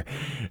gander,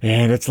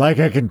 and it's like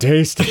I can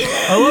taste it.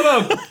 I love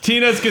how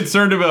Tina's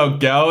concerned about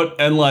gout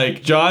and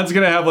like John's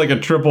gonna have like a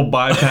triple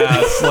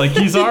bypass. Like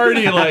he's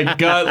already like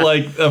got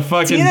like a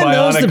fucking Tina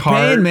knows the bionic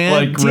heart pain, man.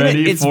 like Tina,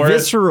 ready it's for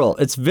visceral.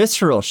 It's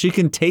visceral. She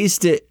can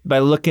taste it by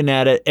looking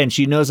at it, and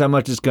she knows how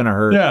much it's gonna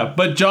hurt. it. Yeah,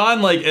 but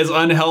John, like as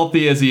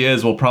unhealthy as he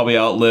is, will probably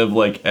outlive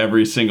like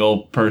every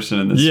single person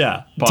in this.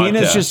 Yeah. podcast.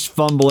 Tina's just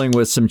fumbling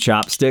with some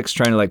chopsticks,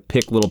 trying to like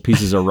pick little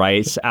pieces of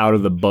rice out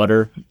of the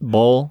butter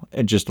bowl,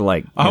 and just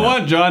like. I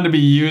want John to be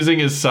using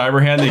his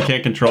cyber hand that he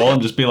can't control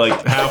and just be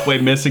like halfway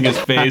missing his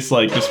face,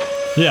 like just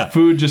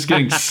food just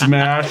getting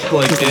smashed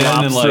like in and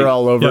lobster like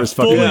all over his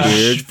fucking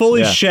beard.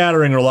 fully Yeah.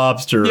 shattering her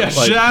lobster.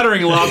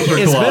 shattering lobster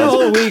It's been a claws.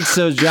 whole week,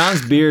 so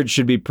John's beard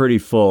should be pretty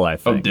full, I Oh,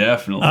 think.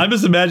 definitely. I'm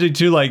just imagining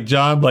too, like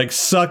John, like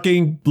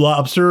sucking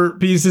lobster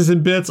pieces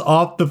and bits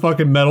off the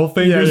fucking metal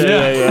fingers.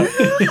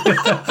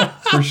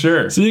 For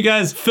sure. So you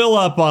guys fill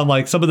up on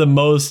like some of the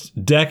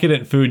most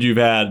decadent food you've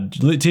had.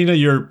 Tina,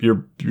 you're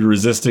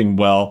resisting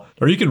well,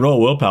 or you can roll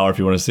willpower if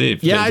you want to see.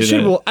 If Yeah, I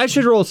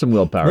should roll some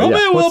willpower. Roll yeah.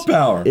 me a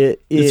willpower.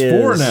 It's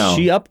 4 now.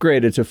 She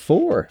upgraded to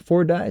 4.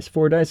 4 dice.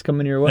 4 dice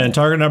coming your way. And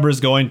target number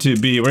is going to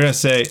be, we're going to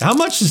say, how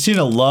much does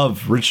Tina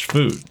love rich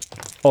food?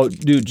 Oh,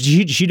 dude,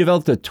 she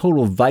developed a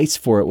total vice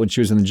for it when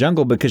she was in the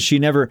jungle because she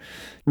never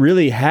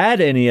really had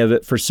any of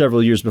it for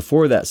several years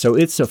before that. So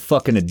it's a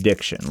fucking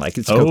addiction. Like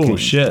it's cocaine. Oh,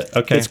 shit.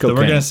 Okay. It's So we're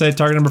cocaine. going to say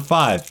target number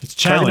 5. It's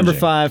challenging. Target number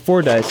 5,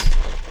 4 dice.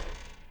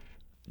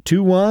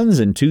 2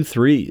 1s and 2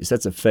 3s.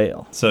 That's a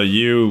fail. So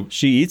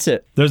She eats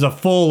it. there's a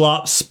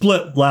full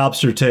split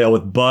lobster tail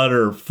with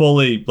butter,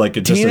 fully like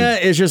a Tina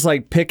is just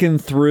like picking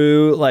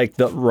through like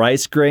the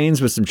rice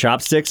grains with some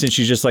chopsticks, and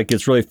she just like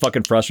gets really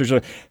fucking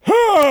frustrated. She's like,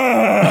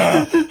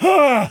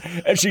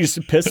 and she's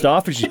pissed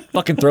off, and she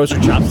fucking throws her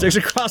chopsticks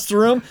across the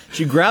room.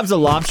 She grabs a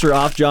lobster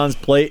off John's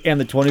plate and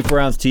the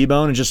 24-ounce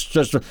T-bone, and just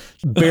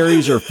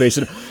buries her face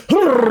in it.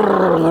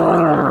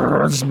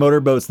 Just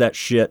motorboats that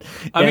shit.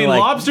 I mean,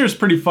 lobster's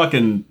pretty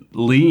fucking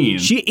lean.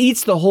 She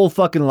eats the whole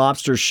fucking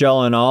lobster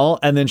shell and all,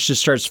 and then she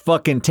starts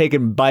fucking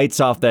taking bites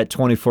off that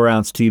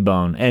 24-ounce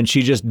T-bone, and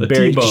she just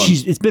buries.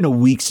 T-bone. It's been a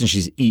week since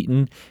she's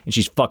eaten, and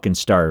she's fucking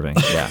starving.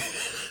 Yeah,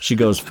 she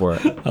goes for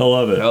it. I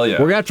love it. Hell yeah.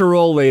 We're gonna have to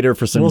roll later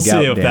for some We'll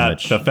gout see if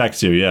damage. that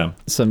affects you, yeah.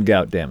 Some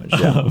gout damage.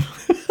 Yeah.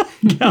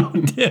 Gout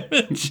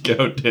damage.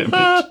 Goat damage.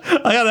 I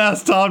got to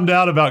ask Tom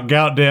Down about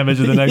gout damage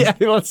in the next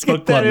Yeah, let's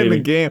book get that club in the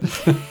meeting.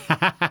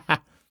 game.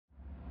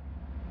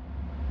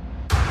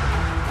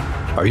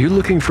 Are you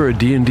looking for a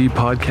D&D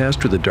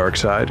podcast with a dark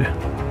side?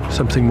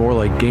 Something more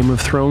like Game of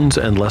Thrones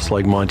and less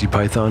like Monty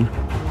Python?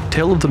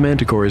 Tale of the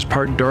Manticore is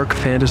part dark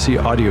fantasy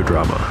audio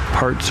drama,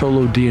 part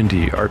solo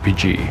D&D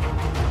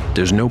RPG.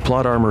 There's no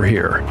plot armor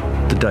here.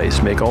 The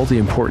dice make all the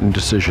important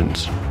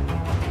decisions.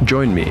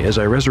 Join me as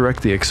I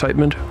resurrect the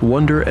excitement,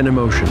 wonder, and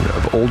emotion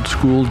of old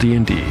school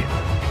D&D.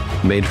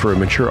 Made for a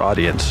mature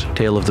audience,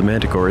 Tale of the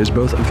Manticore is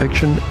both a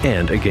fiction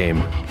and a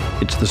game.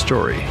 It's the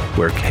story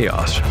where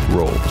chaos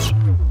rolls.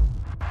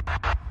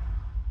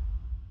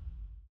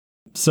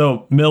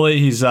 So Millie,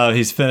 he's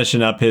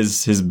finishing up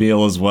his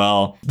meal as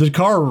well. The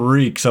car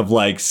reeks of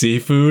like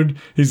seafood.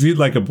 He's eating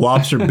like a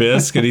lobster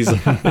bisque, and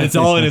it's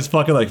all in his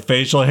fucking like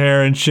facial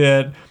hair and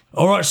shit.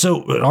 All right,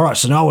 so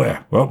now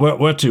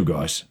where to,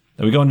 guys?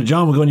 Are we going to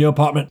John? We're going to your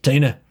apartment,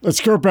 Tina.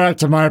 Let's go back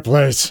to my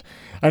place.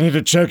 I need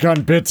to check on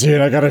Bitsy,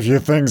 and I got a few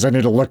things I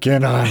need to look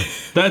in on.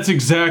 That's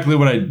exactly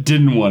what I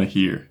didn't want to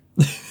hear.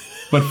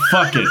 But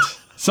fuck it.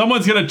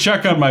 Someone's gonna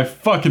check on my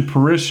fucking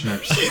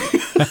parishioners.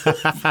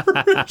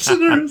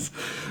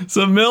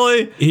 So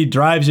Millie, he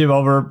drives you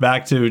over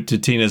back to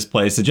Tina's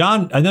place. So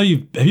John, I know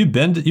you've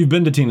been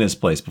to Tina's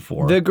place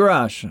before. The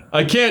garage.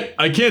 I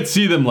can't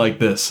see them like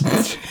this.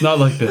 Not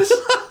like this.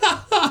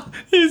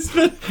 He's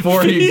been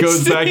Before he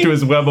goes back to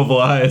his web of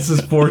lies, his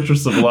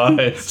fortress of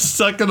lies.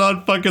 sucking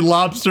on fucking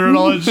lobster and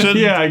all that shit.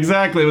 Yeah,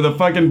 exactly. With a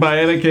fucking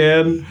bionic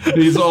hand.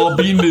 He's all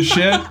beaten to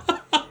shit.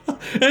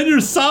 And you're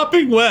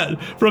sopping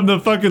wet from the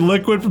fucking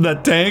liquid from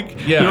that tank.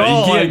 Yeah, You're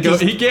all like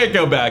just- he can't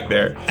go back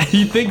there.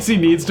 He thinks he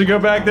needs to go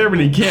back there, but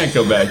he can't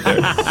go back there.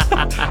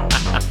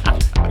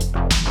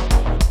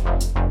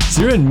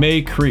 So you're in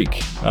May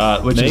Creek,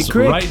 which May is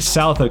Creek? right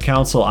south of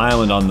Council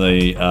Island on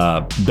the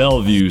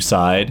Bellevue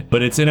side,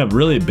 but it's in a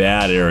really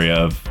bad area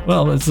of,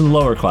 well, it's in the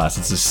lower class.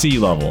 It's a sea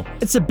level.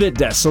 It's a bit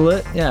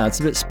desolate. Yeah, it's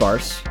a bit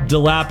sparse.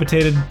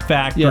 Dilapidated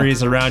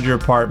factories around your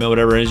apartment,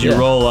 whatever. As you Yeah.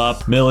 roll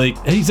up, Millie,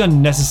 he's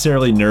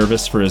unnecessarily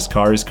nervous for his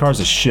car. His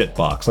car's a shit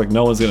box. Like,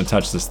 no one's going to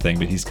touch this thing,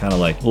 but he's kind of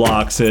like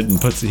locks it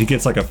and he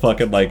gets like a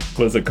fucking, like,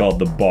 what is it called?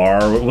 The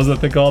bar? What was that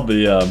thing called?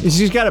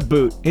 He's got a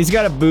boot. He's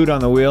got a boot on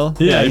the wheel.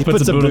 Yeah, he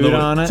puts a boot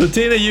on it. So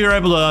Tina, you're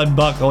able to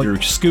unbuckle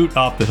your scoot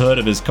off the hood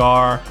of his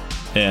car,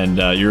 and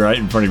you're right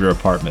in front of your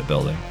apartment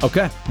building.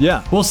 Okay.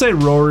 Yeah. We'll say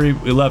Rory.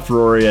 We left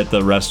Rory at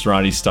the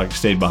restaurant. He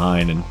stayed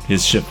behind, and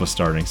his shift was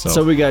starting.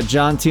 So we got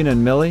John, Tina,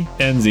 and Millie.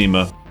 and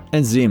Zima.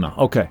 And Zima.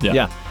 Okay.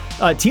 Yeah.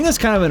 Yeah. Tina's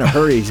kind of in a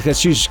hurry because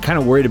she's kind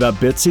of worried about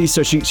Bitsy.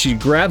 So she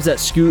grabs that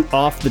scoot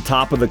off the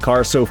top of the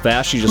car so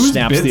fast she just Who's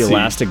snaps the Bitsy?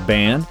 elastic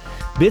band.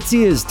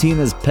 Bitsy is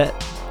Tina's pet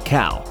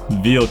cow.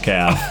 Veal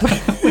calf.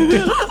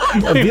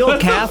 A veal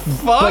calf.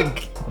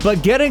 Fuck.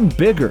 but getting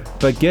bigger.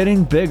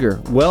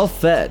 Well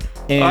fed.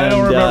 And, I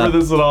don't remember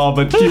this at all,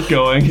 but keep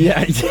going.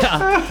 Yeah.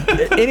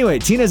 Anyway,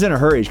 Tina's in a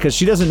hurry because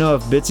she doesn't know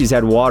if Bitsy's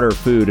had water or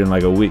food in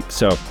like a week.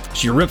 So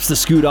she rips the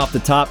scoot off the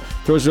top,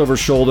 throws it over her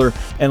shoulder,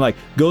 and like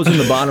goes in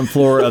the bottom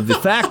floor of the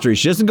factory.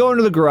 She doesn't go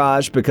into the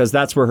garage because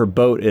that's where her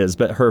boat is,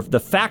 but the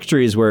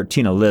factory is where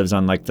Tina lives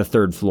on like the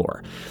 3rd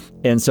floor.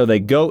 And so they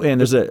go in.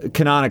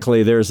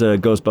 Canonically, there's a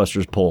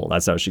Ghostbusters pole.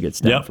 That's how she gets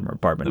down from her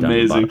apartment.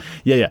 Amazing. Down to the bottom.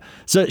 Yeah.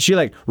 So she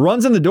like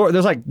runs in the door.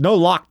 There's like no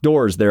locked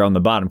doors there on the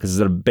bottom because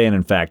it's an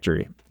abandoned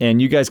factory. And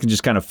you guys can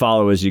just kind of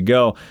follow as you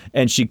go.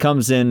 And she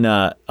comes in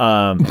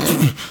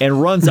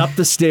and runs up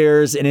the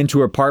stairs and into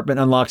her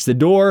apartment, unlocks the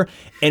door,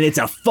 and it's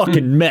a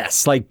fucking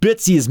mess. Like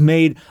Bitsy has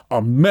made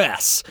a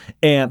mess.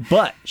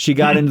 But she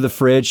got into the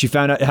fridge. She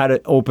found out how to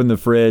open the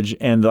fridge,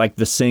 and like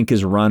the sink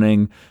is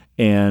running.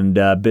 And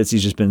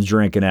Bitsy's just been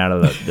drinking out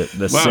of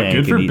the Wow, sink.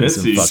 good for and eating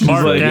some Bitsy. fucking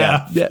Smart,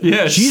 food.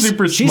 yeah,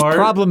 super She's smart.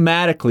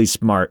 problematically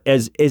smart,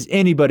 as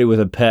anybody with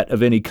a pet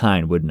of any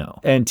kind would know.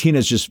 And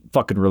Tina's just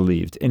fucking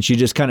relieved. And she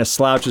just kind of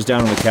slouches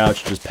down on the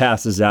couch, just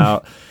passes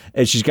out.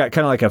 And she's got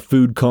kind of like a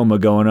food coma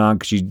going on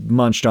because she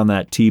munched on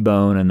that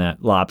T-bone and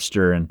that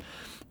lobster.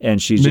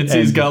 And she's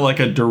Mitzi's got like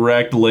a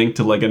direct link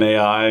to like an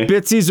AI.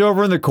 Bitsy's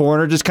over in the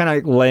corner, just kind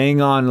of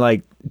laying on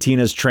like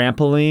Tina's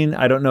trampoline.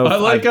 I don't know. I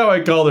like how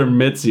I called her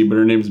Mitzi, but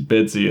her name's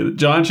Bitsy.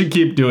 John should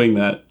keep doing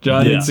that.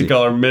 John needs to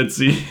call her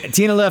Mitzi.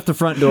 Tina left the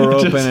front door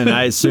open, and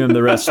I assume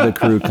the rest of the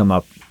crew come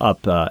up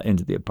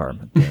into the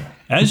apartment.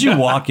 As you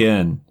walk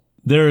in,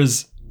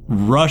 there's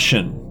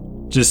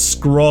Russian just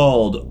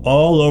scrawled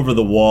all over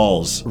the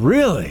walls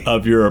Really?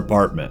 of your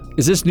apartment.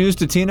 Is this news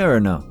to Tina or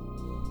no?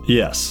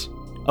 Yes.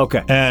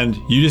 Okay. And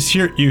you just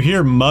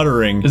hear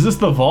muttering Is this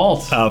the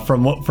vault?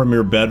 from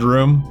your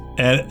bedroom,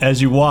 and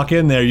as you walk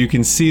in there, you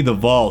can see the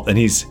vault, and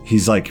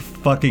he's like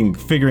fucking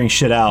figuring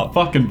shit out.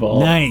 Fucking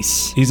vault.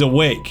 Nice. He's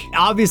awake.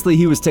 Obviously,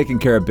 he was taking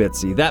care of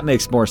Bitsy. That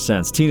makes more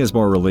sense. Tina's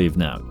more relieved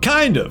now.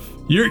 Kind of.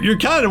 You're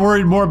kind of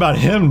worried more about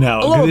him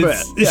now. A little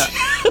bit. Yeah.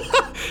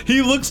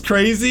 He looks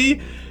crazy.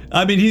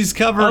 I mean, he's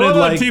covered I in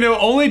love like.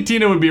 only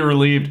Tina would be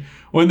relieved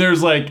when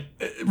there's like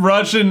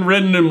Russian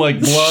written in like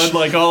blood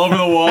like all over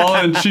the wall,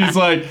 and she's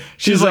like,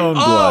 own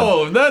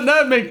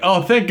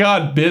oh, thank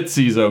God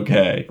Bitsy's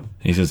okay.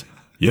 He says,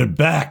 "You're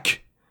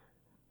back."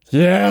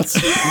 Yes.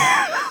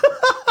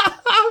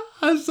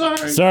 I'm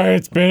sorry. Sorry,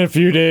 it's been a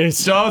few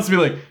days. John wants to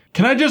be like,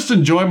 can I just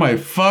enjoy my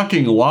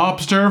fucking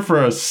lobster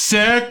for a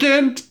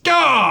second?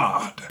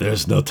 God!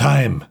 There's no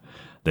time.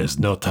 There's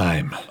no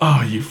time.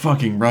 Oh, you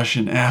fucking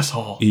Russian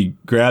asshole. He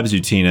grabs you,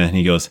 Tina, and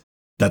he goes,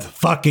 "That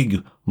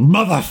fucking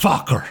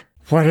motherfucker."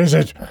 What is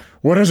it?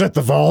 What is it,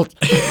 the vault?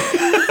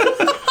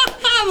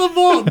 The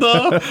vault,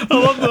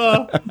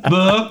 I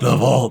love the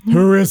vault.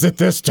 Who is it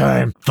this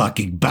time?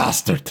 Fucking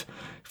bastard.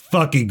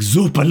 Fucking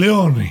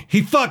Zupaleone.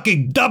 He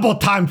fucking double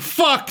time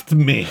fucked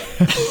me.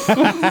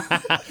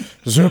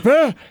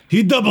 Zupa?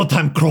 He double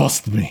time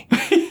crossed me.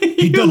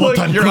 He double Look,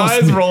 time your crossed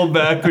eyes me. rolled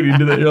back when you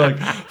did that. You're like,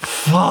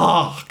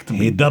 fuck.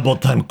 He double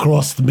time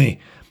crossed me.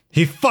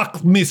 He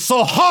fucked me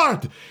so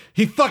hard.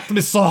 He fucked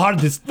me so hard.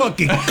 This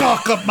fucking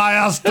cock up my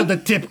ass to the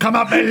tip. Come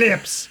up my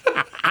lips.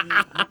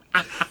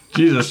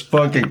 Jesus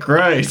fucking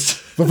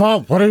Christ. The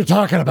vault, what are you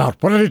talking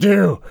about? What did he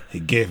do? He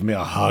gave me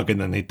a hug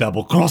and then he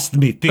double crossed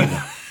me,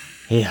 Tina.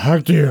 He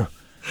hugged you.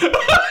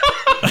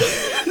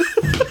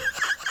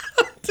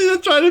 Tina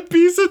trying to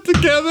piece it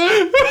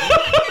together.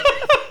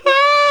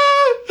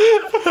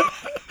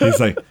 He's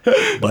like,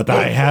 but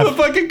I The have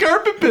fucking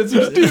carpet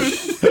pizzers, dude.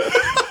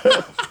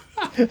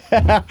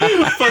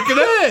 fucking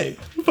A.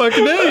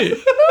 Fucking A.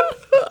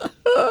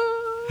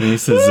 And he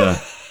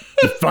says,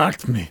 He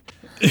fucked me.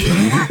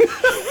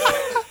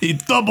 he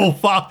double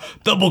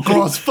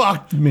cross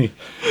fucked me.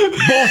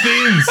 Both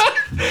ends.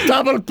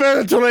 Double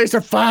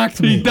penetration fucked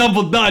He me.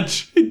 double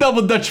Dutch. He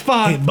double Dutch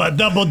fuck. But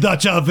double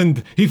Dutch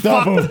oven. He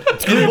Double,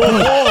 fucked in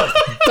both holes.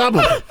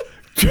 double,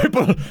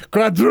 triple,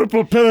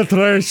 quadruple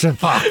penetration.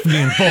 Fucked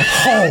me in both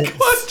holes.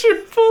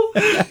 Quadruple.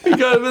 He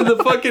got him in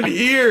the fucking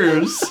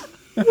ears.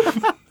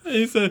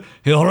 He said,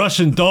 he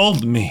Russian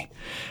told me.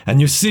 And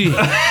you see,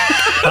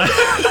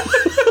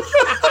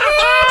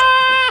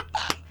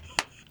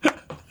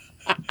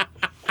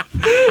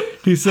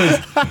 he says,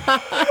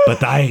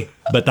 but I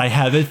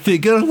have it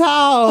figured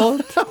out.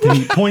 And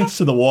he points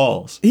to the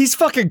walls. He's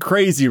fucking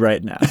crazy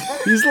right now.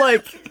 He's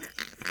like,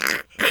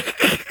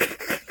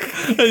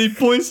 And he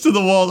points to the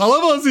walls. I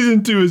love how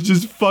season 2 is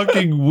just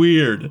fucking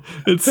weird.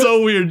 It's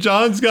so weird.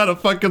 John's got a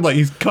fucking, like,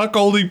 he's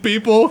cuckolding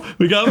people.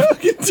 We got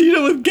fucking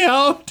Tina with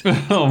gout.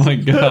 Oh my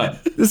God.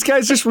 this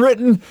guy's just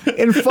written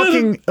in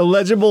fucking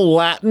illegible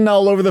Latin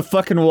all over the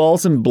fucking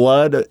walls in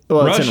blood.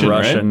 Well, it's in Russian,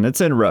 Russian. right?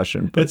 It's in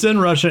Russian. But It's in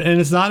Russian, and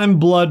it's not in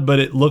blood, but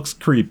it looks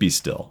creepy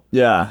still.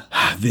 yeah.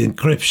 The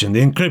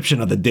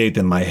encryption of the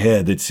data in my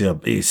head, it's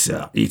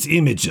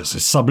images,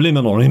 it's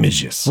subliminal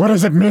images. What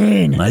does it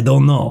mean? I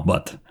don't know,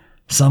 but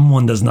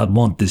someone does not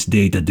want this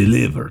data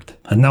delivered.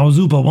 And now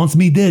Zupa wants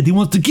me dead. He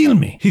wants to kill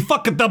me. He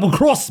fucking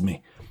double-crossed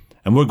me.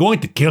 And we're going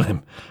to kill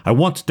him. I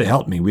want you to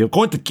help me. We are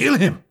going to kill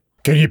him.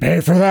 Can you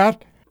pay for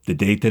that? the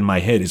data in my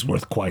head is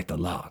worth quite a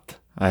lot.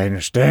 I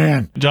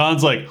understand.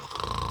 John's like,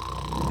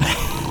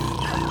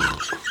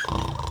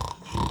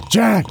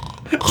 John!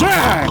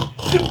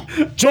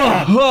 John!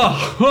 John!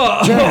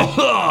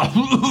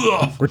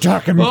 We're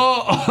talking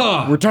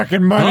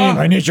money.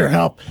 I need your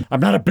help. I'm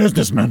not a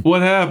businessman.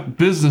 what happened?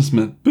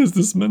 Businessman.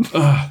 Businessman. Is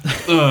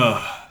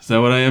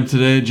that what I am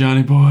today,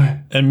 Johnny boy?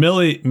 And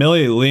Millie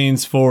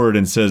leans forward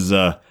and says,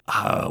 I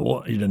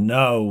want you to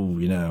know,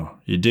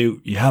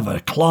 you have a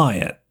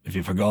client, if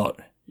you forgot.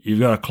 You've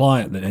got a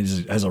client that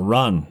has a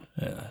run.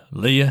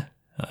 Leah?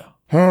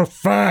 Oh,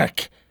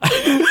 fuck.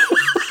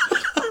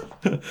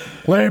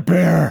 Leah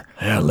Bear.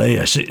 Yeah,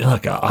 Leah.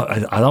 Look,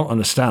 I don't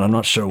understand. I'm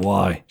not sure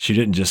why. She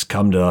didn't just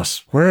come to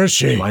us. Where is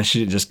she? Why she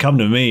didn't just come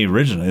to me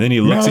originally? Then he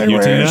looks Millie, at you,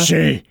 where Tina. is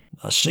she?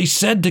 She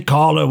said to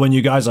call her when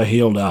you guys are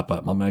healed up. I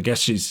mean, I guess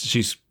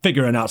she's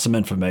figuring out some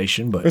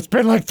information, but... It's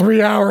been like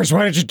 3 hours.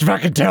 Why didn't you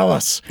fucking tell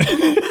us?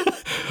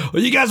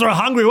 Well, you guys are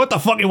hungry. What the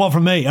fuck you want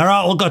from me? All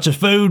right, we got your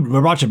food. We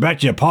brought you back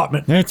to your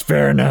apartment. It's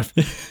fair enough.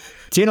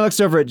 Tina looks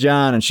over at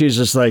John and she's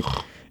just like,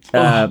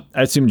 I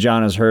assume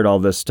John has heard all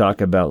this talk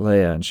about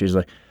Leia, and she's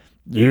like,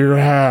 You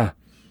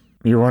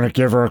want to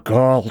give her a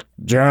call,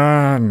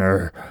 John,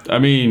 or... I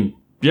mean,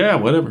 yeah,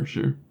 whatever,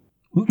 sure.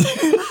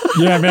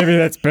 Yeah, maybe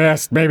that's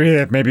best. Maybe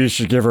you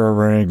should give her a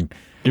ring.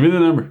 Give me the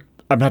number.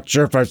 I'm not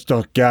sure if I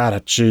still got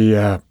it. She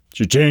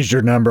changed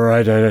her number.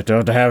 I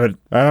don't have it.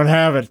 I don't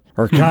have it.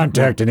 Or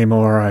contact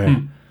anymore.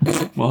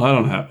 Well, I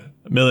don't have it.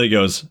 Millie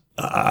goes,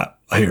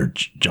 here,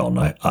 John,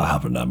 I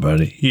have a number.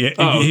 And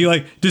he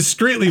like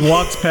discreetly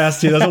walks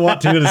past you, doesn't want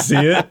Tina to see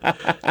it.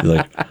 He's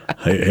like,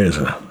 hey, here's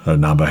a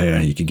number here.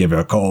 You can give her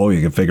a call.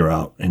 You can figure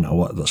out,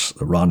 what the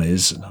run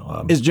is.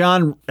 as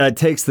John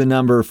takes the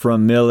number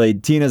from Millie,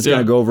 Tina's going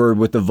to go over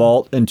with the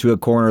vault into a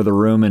corner of the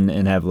room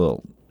and have a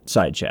little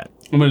side chat.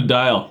 I'm going to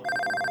dial.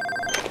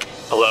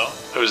 Hello?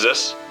 Who's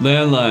this?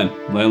 Landline.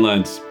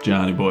 Landline's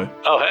Johnny boy.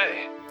 Oh,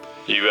 hey.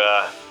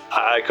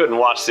 I couldn't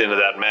watch the end of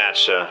that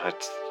match.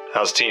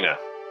 How's Tina?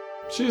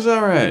 She's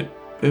all right.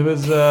 It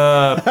was,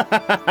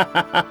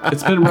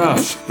 it's been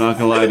rough. Not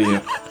gonna lie to you.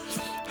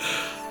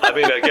 I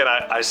mean, again,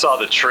 I saw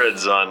the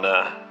trids on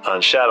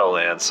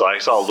Shadowlands, so I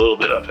saw a little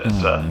bit of it.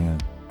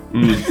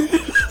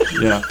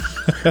 Yeah.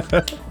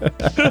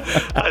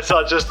 I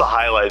saw just the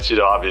highlights,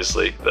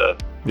 obviously. The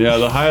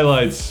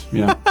highlights.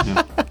 Yeah.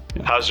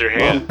 How's your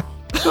hand?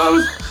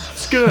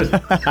 It's good.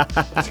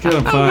 It's good.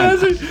 I'm fine.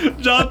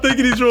 Imagine John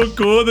thinking he's real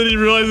cool, and then he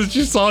realizes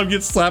you saw him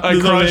get slapped in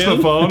his own crushed hand.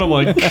 the phone. I'm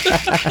like,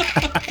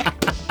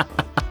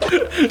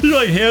 You're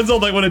like hands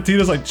on like one of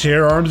Tina's like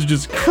chair arms, you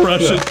just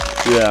crush it.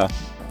 Yeah.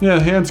 yeah,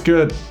 hand's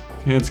good.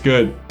 Hand's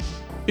good.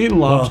 Eating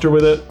lobster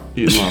with it.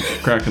 Eating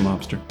lobster. Cracking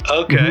lobster.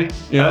 Okay.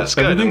 Yeah, that's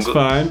good. everything's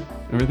fine.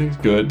 Everything's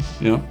good.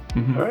 Yeah.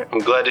 Mm-hmm. All right, I'm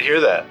glad to hear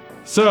that.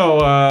 So,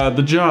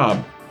 the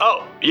job.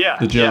 Oh, yeah.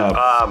 The job.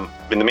 Yeah.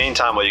 In the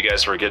meantime, while you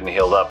guys were getting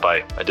healed up,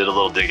 I did a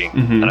little digging,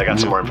 and I got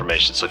some more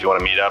information. So if you want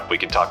to meet up, we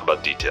can talk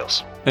about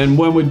details. And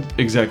when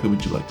exactly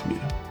would you like to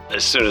meet up?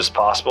 As soon as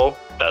possible.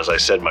 As I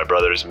said, my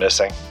brother is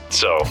missing.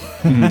 So,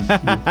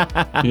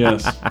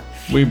 Yes.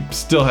 We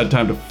still had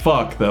time to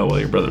fuck, though, while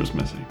your brother was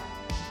missing.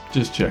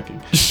 Just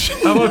checking.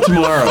 How about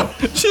tomorrow?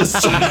 just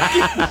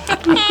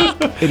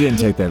It didn't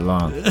take that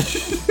long.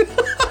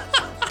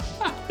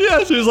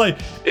 yeah, she was like,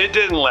 it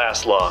didn't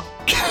last long.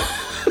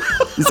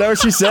 Is that what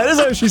she said? Is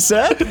that what she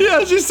said?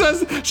 Yeah, she says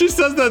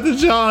that to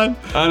John.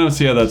 I don't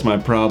see how that's my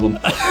problem.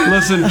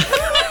 Listen,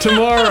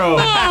 tomorrow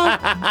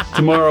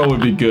would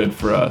be good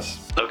for us.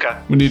 Okay.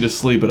 We need to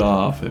sleep it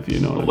off, if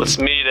you know what Let's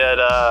meet at,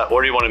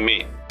 where do you want to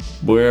meet? I mean.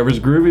 Wherever's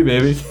groovy,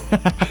 baby.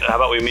 How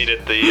about we meet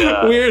at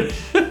the, Weird.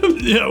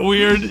 yeah,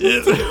 weird.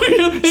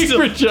 Weird thing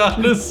for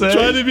John to say.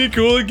 Trying to be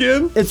cool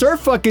again? It's her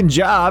fucking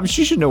job.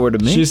 She should know where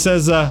to meet. She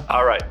says,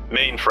 all right,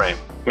 mainframe.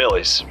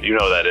 Millie's. You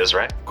know who that is,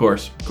 right? Of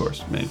course,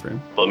 mainframe.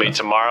 We'll meet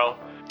tomorrow,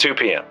 2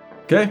 p.m.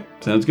 Okay,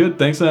 sounds good.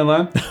 Thanks,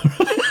 Landline.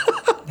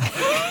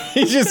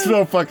 He's just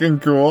so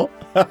fucking cool.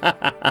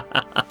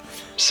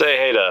 Say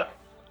hey to,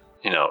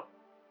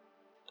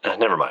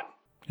 never mind.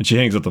 And she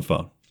hangs up the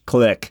phone.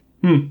 Click.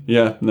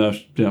 Yeah, no,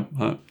 yeah.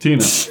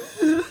 Tina.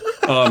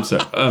 Oh,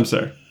 I'm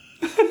sorry.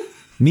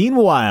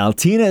 Meanwhile,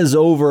 Tina is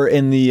over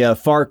in the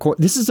far corner.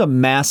 This is a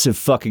massive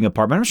fucking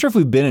apartment. I'm not sure if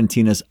we've been in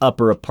Tina's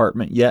upper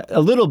apartment yet.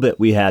 A little bit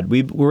we had.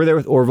 We were there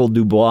with Orville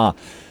Dubois.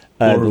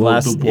 The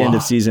last end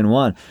of season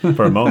 1.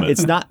 For a moment.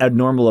 It's not a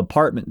normal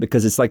apartment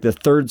because it's like the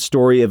third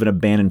story of an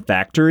abandoned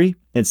factory.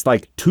 It's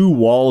like 2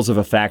 walls of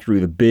a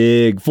factory with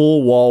big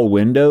full wall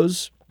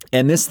windows.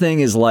 And this thing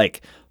is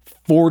like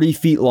 40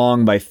 feet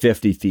long by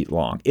 50 feet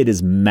long. It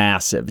is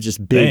massive. It's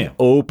just big,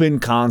 open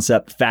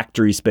concept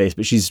factory space.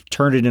 But she's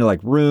turned it into like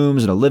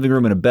rooms and a living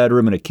room and a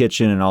bedroom and a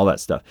kitchen and all that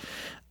stuff.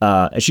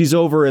 And she's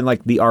over in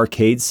like the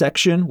arcade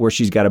section where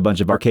she's got a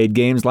bunch of arcade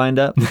games lined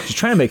up. She's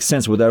trying to make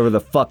sense with whatever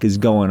the fuck is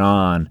going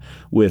on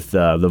with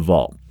the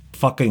vault.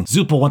 Fucking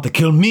Zupa want to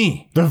kill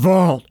me. The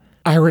vault.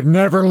 I would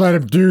never let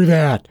him do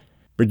that.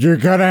 but you're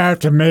gonna have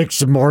to make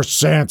some more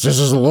sense. This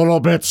is a little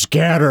bit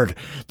scattered.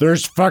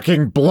 There's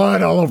fucking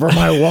blood all over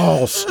my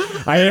walls.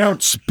 I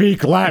don't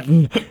speak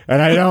Latin,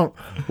 and I don't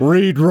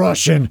read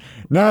Russian.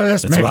 None of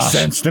this makes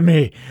sense to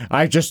me.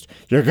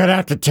 You're gonna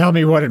have to tell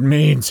me what it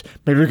means.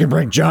 Maybe we can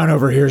bring John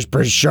over here. He's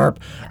pretty sharp,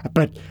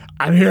 but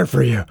I'm here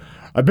for you.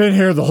 I've been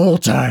here the whole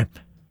time.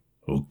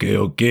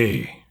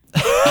 Okay.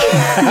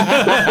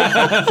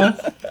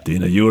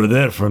 Tina, you were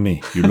there for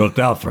me. You looked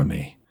out for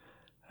me.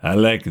 I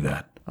like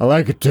that. I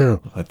like it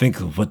too. I think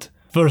what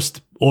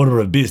first order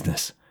of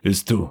business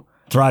is to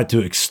try to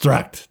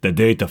extract the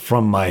data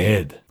from my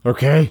head.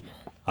 Okay?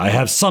 I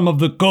have some of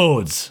the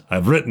codes.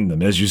 I've written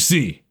them, as you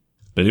see.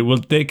 But it will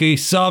take a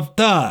soft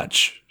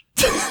touch.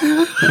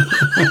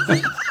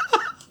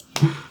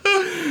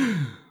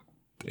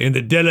 In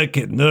the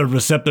delicate nerve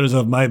receptors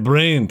of my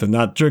brain to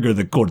not trigger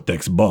the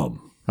cortex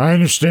bomb. I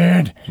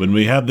understand. When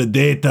we have the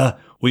data,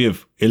 we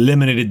have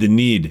eliminated the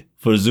need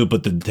for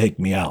Zupa to take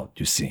me out,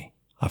 you see.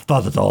 I've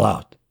thought it all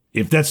out.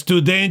 If that's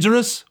too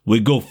dangerous, we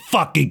go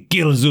fucking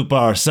kill Zupa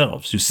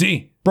ourselves, you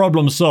see?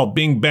 Problem solved,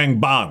 bing bang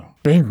bang.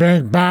 Bing,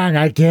 bang, bang,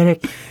 I get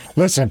it.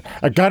 Listen,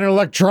 I got an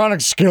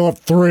electronics skill of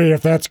 3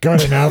 if that's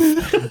good enough,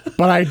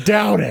 but I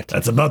doubt it.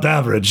 That's about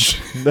average.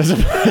 That's a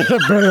bit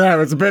of that.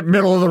 It's a bit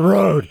middle of the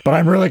road, but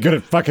I'm really good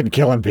at fucking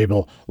killing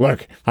people.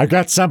 Look, I've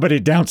got somebody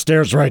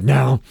downstairs right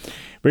now.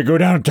 We go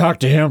down and talk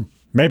to him.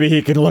 Maybe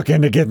he can look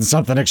into getting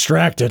something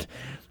extracted.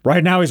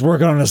 Right now he's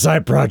working on a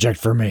side project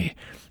for me.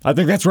 I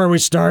think that's where we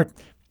start.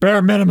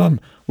 Bare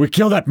minimum, we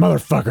kill that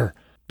motherfucker,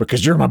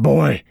 because you're my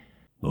boy.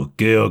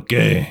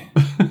 Okay.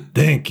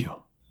 Thank you.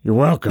 You're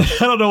welcome. I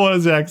don't know what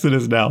his accent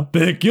is now.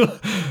 Thank you.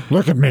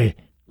 Look at me.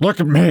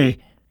 Look at me.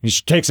 He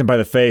takes him by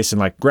the face and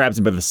like grabs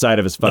him by the side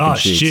of his fucking Oh,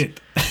 cheeks.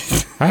 shit.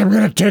 I'm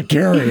gonna take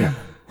care of you.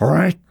 All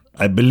right?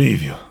 I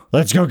believe you.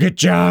 Let's go get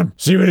John.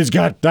 See what he's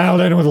got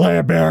dialed in with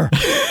Leia Bear.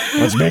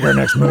 Let's make our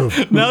next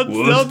move. Now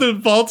the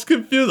vault's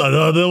confused. I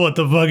don't know what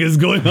the fuck is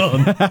going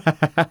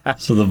on.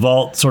 So the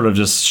vault sort of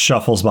just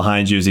shuffles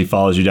behind you as he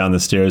follows you down the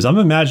stairs. I'm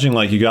imagining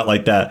like you got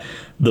like the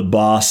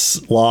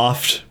boss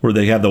loft where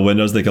they have the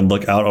windows they can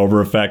look out over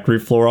a factory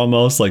floor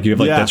almost. Like you have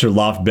like that's your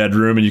loft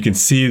bedroom and you can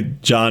see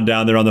John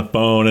down there on the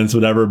phone and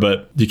whatever,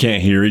 but you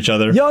can't hear each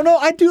other. Yo, no,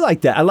 I do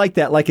like that. I like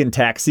that, like in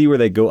Taxi, where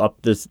they go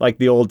up this, like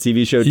the old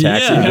TV show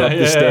Taxi, you go up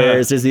the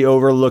stairs. There's the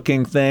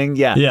overlooking thing.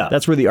 Yeah,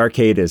 that's where the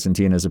arcade is in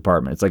Tina's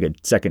apartment. It's like a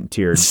second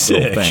tiered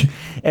little thing.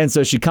 And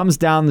so she comes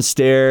down the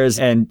stairs,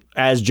 and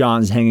as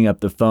John's hanging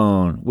up the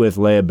phone with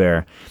Leia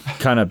Bear,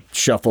 kind of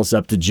shuffles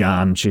up to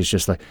John. She's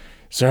just like,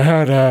 So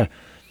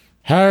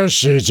how is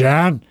she,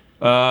 John?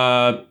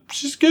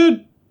 She's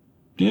good.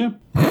 Yeah.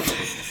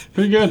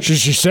 Pretty good. Does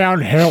she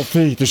sound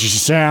healthy? Does she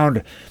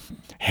sound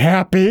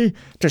happy?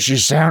 Does she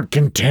sound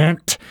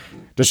content?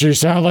 Does she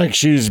sound like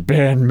she's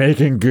been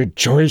making good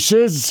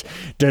choices?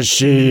 Does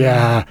she,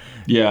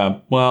 Yeah,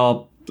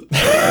 well,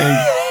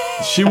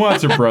 she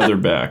wants her brother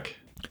back.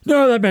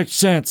 No, that makes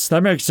sense.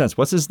 That makes sense.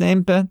 what's his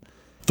name, Ben?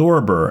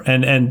 Thorber.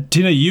 And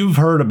Tina, you've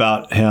heard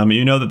about him.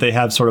 You know that they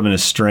have sort of an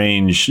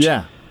estranged...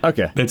 Yeah.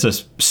 Okay. It's a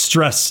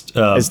stressed...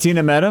 Has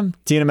Tina met him?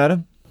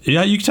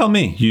 Yeah, you tell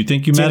me. You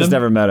think you met Tina's him?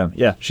 never met him.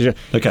 Yeah.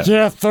 Okay.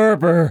 Yeah,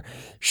 Thurber.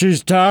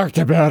 She's talked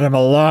about him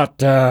a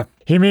lot.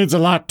 He means a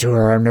lot to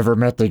her. I've never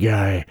met the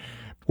guy.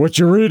 What's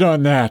your read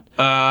on that?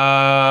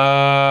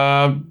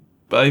 I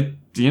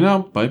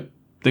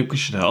think we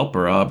should help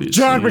her, obviously.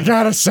 John, we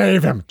gotta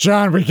save him.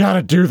 John, we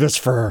gotta do this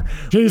for her.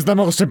 He's the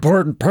most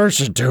important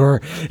person to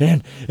her,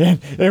 and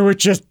it would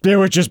just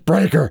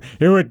break her.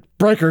 It would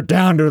break her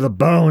down to the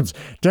bones,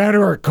 down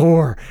to her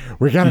core.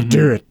 We gotta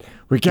do it.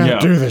 We gotta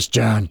do this,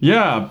 John.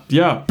 Yeah.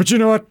 But you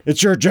know what?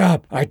 It's your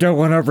job. I don't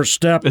want to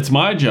overstep. It's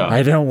my job.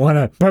 I don't want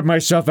to put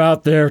myself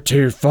out there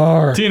too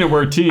far. Tina,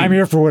 we're a team. I'm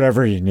here for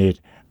whatever you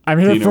need. I'm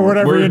here for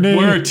whatever you need.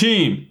 We're a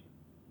team.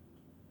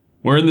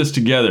 We're in this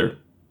together.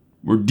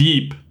 We're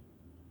deep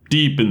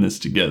in this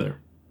together.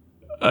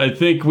 I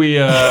think we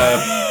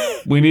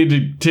need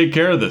to take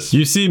care of this.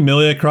 You see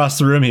Millie across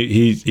the room.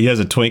 He has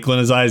a twinkle in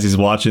his eyes. He's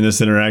watching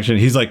this interaction.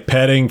 He's like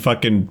petting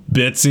fucking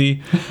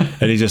Bitsy,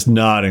 and he's just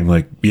nodding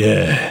like,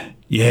 yeah.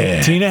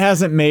 Tina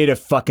hasn't made a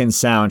fucking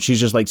sound. She's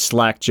just like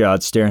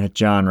slack-jawed staring at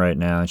John right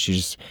now, and she's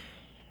just...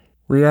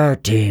 We are a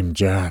team,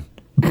 John.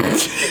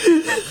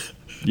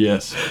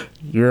 Yes.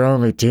 You're the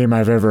only team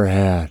I've ever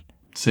had.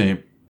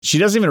 Same. She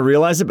doesn't even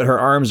realize it, but her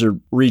arms are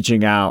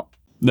reaching out.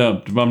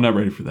 No, I'm not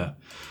ready for that.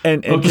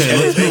 And Okay,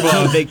 let's move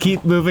on. They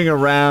keep moving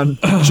around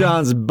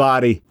John's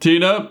body.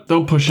 Tina,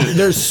 don't push it.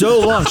 They're so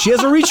long. She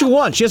has a reach of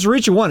 1.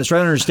 It's right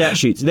on her stat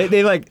sheets.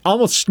 They like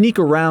almost sneak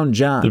around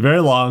John. They're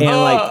very long. And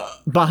like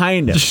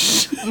behind him.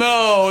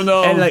 No.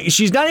 And like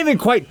she's not even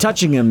quite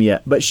touching him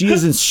yet, but she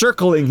is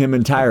encircling him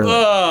entirely.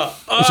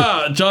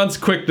 John's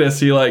quickness,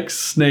 he like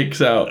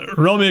snakes out.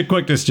 Roll me a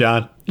quickness,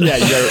 John. Yeah,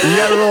 you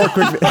gotta roll a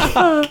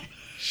quick.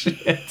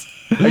 Shit.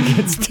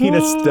 Against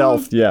Tina's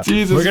stealth, yeah.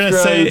 Jesus We're gonna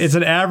Christ. say it's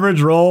an average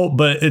roll,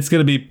 but it's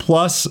gonna be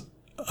plus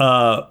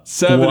 7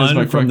 is my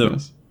one from the.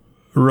 quickness.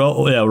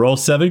 Roll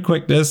 7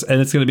 quickness,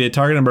 and it's going to be a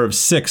target number of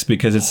 6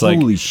 because it's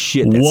Holy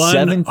shit, that 1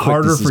 7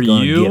 harder quickness is for gonna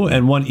get you me.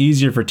 and 1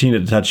 easier for Tina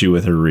to touch you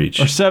with her reach.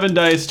 Or 7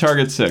 dice,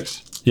 target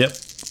 6. Yep.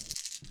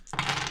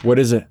 What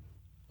is it?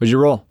 What'd you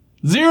roll?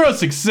 0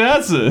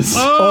 successes.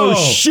 Oh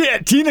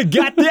shit, Tina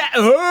got that.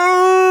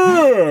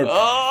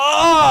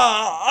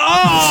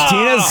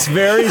 Tina's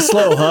very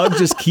slow hug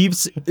just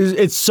keeps,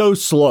 it's so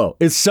slow.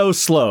 It's so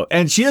slow.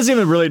 And she doesn't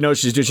even really know what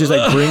she's doing. She's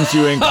like brings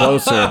you in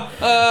closer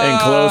and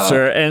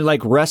closer and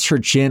like rests her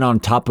chin on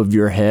top of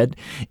your head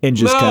and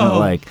just kind of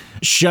like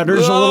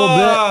shudders a little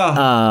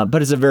bit.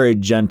 But it's a very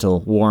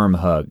gentle, warm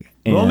hug.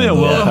 Roll me a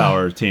And,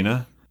 willpower,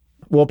 Tina.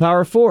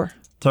 willpower 4.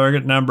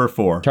 Target number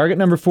 4. Target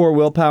number 4,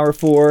 willpower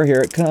 4. Here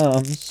it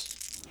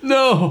comes.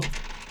 No.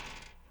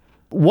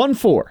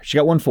 1-4. She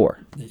got 1-4.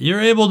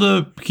 You're able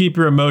to keep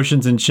your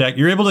emotions in check.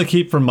 You're able to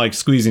keep from like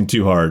squeezing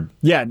too hard.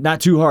 Yeah,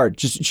 not too hard.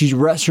 Just she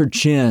rests her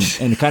chin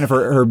and kind of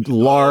her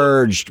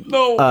large,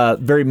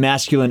 very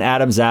masculine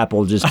Adam's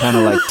apple just kind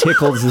of like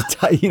tickles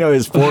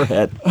his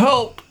forehead.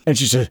 Help. And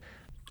she said,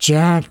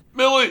 John,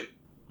 Millie.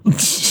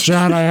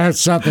 John, I have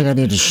something I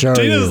need to show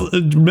you.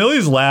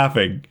 Millie's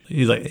laughing.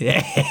 He's like,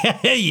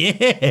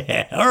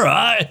 yeah, all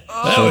right.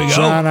 There we go.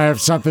 John, I have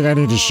something I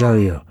need to show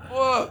you.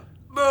 What?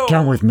 No.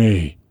 Come with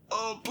me.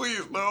 Oh,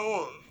 please,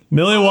 no.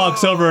 Millie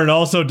walks over and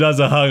also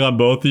does a hug on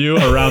both of you,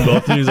 around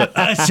both of you. He's like,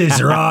 this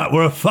is right.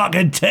 We're a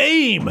fucking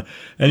team.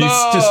 And he's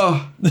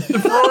just,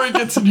 If Rory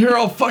gets in here,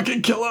 I'll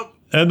fucking kill him.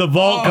 and the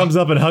vault comes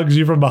up and hugs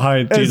you from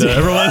behind, Tina.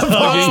 Everyone's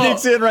hugging.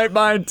 sneaks in right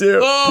behind too.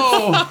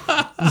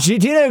 Oh.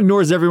 Tina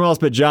ignores everyone else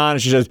but John,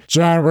 and she says,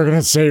 John, we're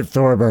gonna save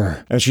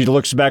Thorber. and she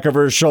looks back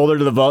over her shoulder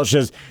to the vault. She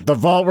says, The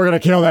vault, we're gonna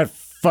kill that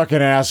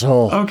fucking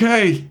asshole.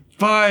 Okay,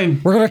 fine.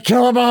 We're gonna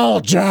kill them all,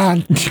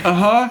 John.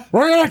 Uh-huh.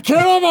 We're gonna kill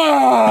them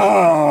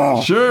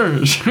all.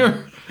 Sure.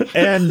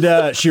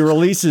 and she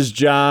releases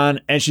John,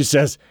 and she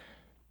says,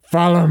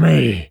 Follow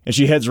me. and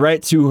she heads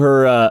right to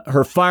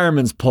her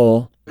fireman's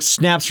pole,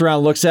 snaps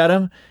around, looks at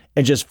him,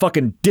 and just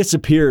fucking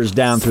disappears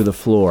down through the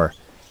floor.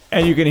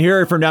 And you can hear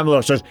her from down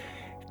below. She says,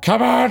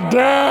 Come on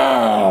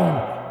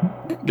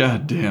down.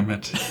 God damn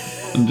it.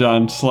 And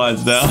John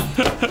slides down.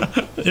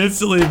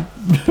 Instantly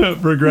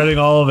regretting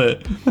all of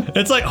it.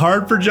 It's like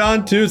hard for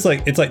John too. It's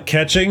like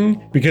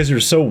catching because you're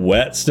so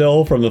wet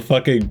still from the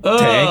fucking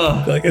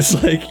tank. Like it's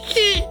like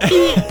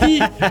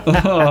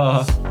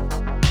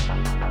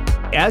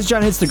as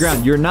John hits the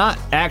ground, you're not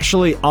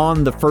actually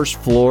on the first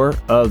floor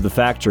of the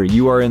factory.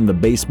 You are in the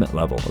basement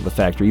level of the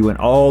factory. You went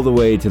all the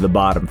way to the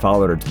bottom,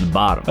 followed her to the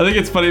bottom. I think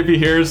it's funny if he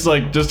hears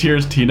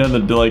Tina and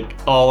then like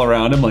all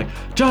around him like,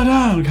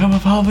 John, come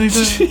and follow me.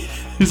 He's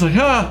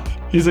like,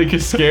 He's like,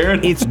 he's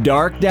scared. It's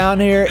dark down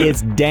here.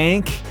 It's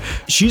dank.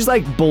 She's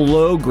like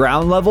below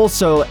ground level,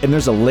 and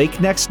there's a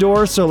lake next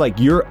door, so like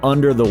you're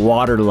under the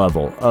water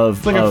level of.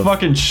 It's like a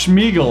fucking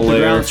Schmeagle the layer.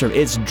 ground surface.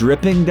 It's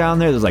dripping down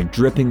there. There's like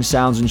dripping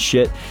sounds and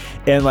shit.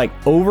 And like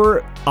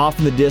over off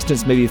in the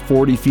distance, maybe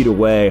 40 feet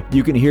away,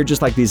 you can hear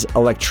just like these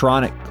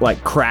electronic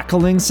like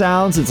crackling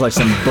sounds. It's like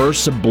some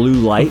bursts of blue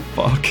light.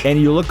 Fuck. And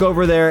you look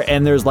over there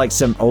and there's like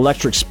some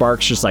electric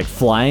sparks just like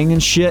flying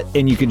and shit.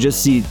 And you can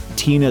just see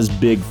Tina's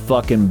big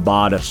fucking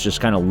bodice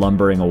just kind of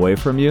lumbering away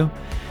from you.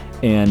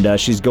 And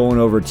she's going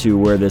over to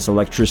where this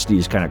electricity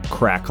is kind of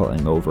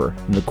crackling over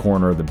in the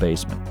corner of the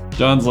basement.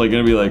 John's like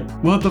gonna be like,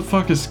 what the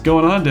fuck is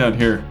going on down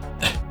here?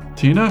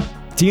 Tina?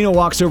 Tina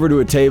walks over to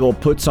a table,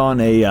 puts on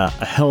a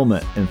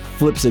helmet, and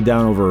flips it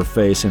down over her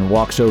face and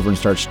walks over and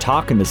starts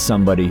talking to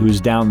somebody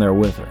who's down there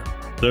with her.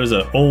 There's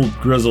an old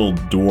grizzled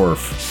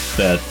dwarf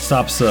that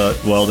stops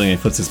welding and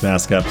puts his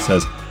mask up and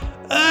says,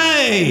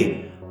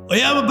 "Hey,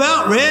 I'm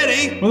about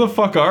ready. Where the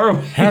fuck are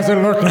we? How's it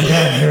looking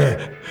down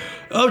here?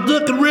 I was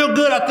looking real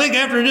good. I think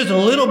after just a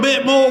little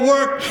bit more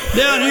work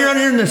down here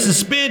under in the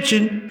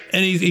suspension."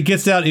 And he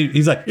gets out.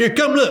 He's like, "Here,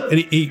 come look." And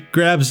he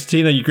grabs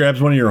Tina. He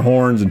grabs one of your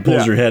horns and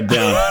pulls your head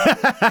down.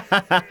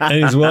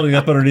 And he's welding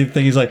up underneath the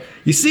thing. He's like,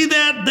 "You see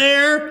that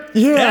there?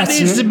 Yes. That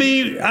needs to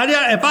be.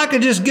 If I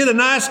could just get a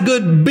nice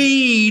good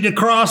bead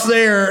across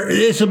there,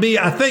 this will be.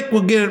 I think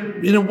we'll get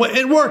it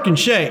in working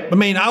shape. I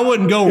mean, I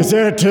wouldn't go. Is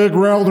that a TIG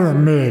weld or a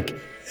MIG?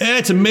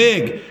 It's a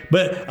MIG,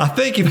 but I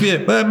think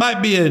it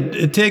might be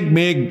a TIG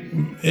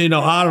MIG, I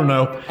don't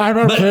know. I'm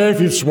okay if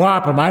you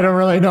swap them. I don't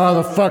really know how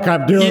the fuck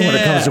I'm doing when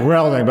it comes to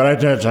welding, but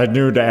I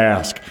knew to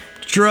ask.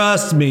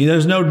 Trust me,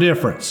 there's no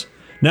difference.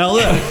 Now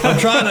look, I've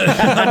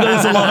done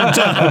this a long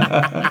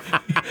time.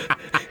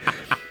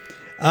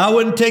 I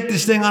wouldn't take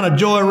this thing on a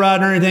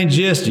joyride or anything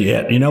just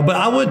yet, but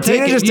I would take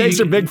Tina it. just takes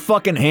her big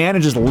fucking hand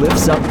and just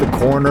lifts up the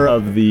corner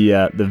of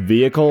the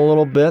vehicle a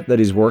little bit that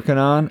he's working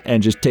on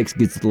and just gets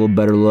a little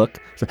better look.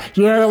 So,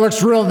 Yeah, that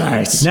looks real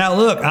nice. Now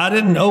look, I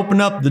didn't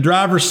open up the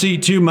driver's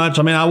seat too much.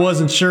 I mean, I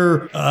wasn't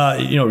sure.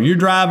 You're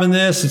driving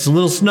this. It's a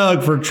little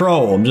snug for a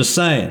troll. I'm just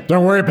saying.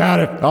 Don't worry about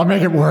it. I'll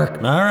make it work.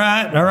 All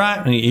right.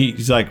 And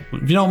he's like,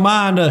 if you don't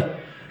mind,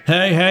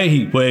 hey,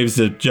 he waves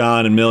to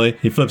John and Millie.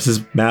 He flips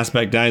his mask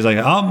back down. He's like,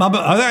 I think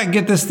I can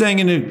get this thing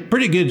into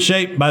pretty good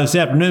shape by this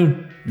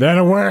afternoon.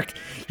 That'll work.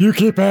 You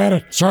keep at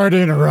it. Sorry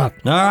to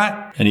interrupt. All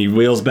right. And he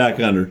wheels back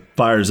under,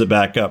 fires it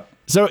back up.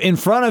 So in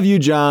front of you,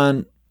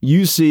 John,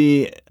 you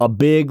see a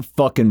big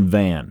fucking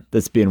van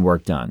that's being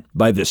worked on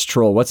by this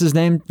troll. What's his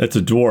name? That's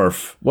a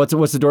dwarf. What's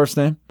the dwarf's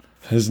name?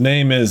 His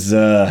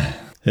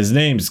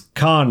name's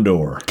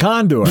Condor.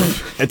 Condor.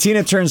 And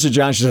Tina turns to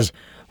John. She says,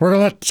 We're going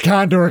to let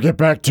Condor get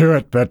back to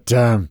it, but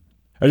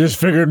I just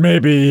figured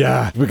maybe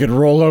we could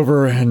roll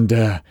over and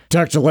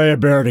talk to Leia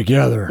Bear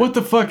together. What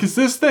the fuck is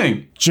this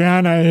thing?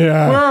 John, Where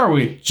are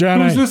we?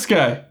 John, Who's this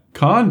guy?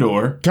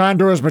 Condor?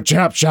 Condor is my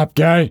chop shop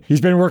guy.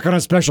 He's been working on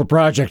a special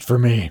project for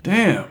me.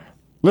 Damn.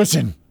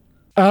 Listen,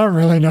 I don't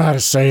really know how to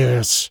say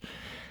this.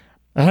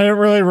 I don't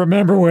really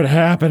remember what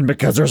happened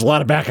because there's a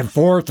lot of back and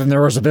forth and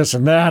there was a this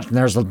and that and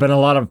there's been a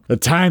lot of the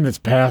time that's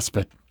passed,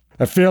 but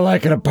I feel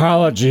like an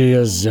apology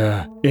is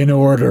in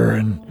order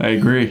and I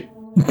agree.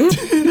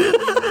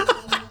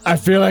 I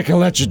feel like I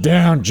let you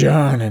down,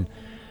 John, and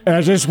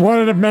I just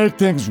wanted to make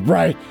things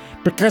right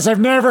because I've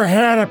never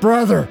had a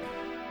brother.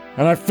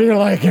 And I feel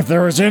like if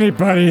there was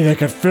anybody that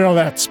could fill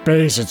that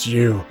space, it's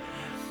you.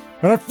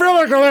 And I feel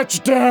like I let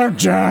you down,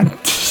 John. I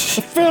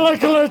feel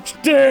like I let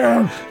you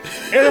down.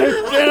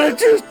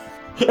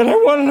 And I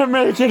wanted to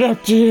make it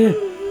up to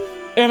you.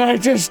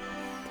 And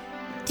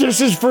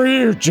this is for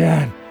you,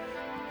 John.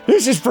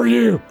 This is for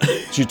you.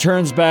 she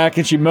turns back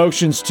and she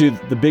motions to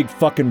the big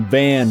fucking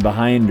van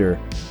behind her.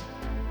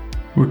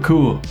 We're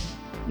cool.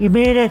 You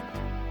mean it?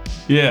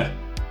 Yeah.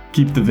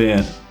 Keep the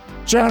van.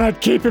 John, I'd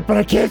keep it, but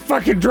I can't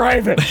fucking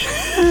drive it.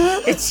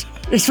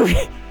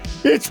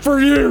 It's for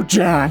you,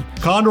 John.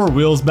 Condor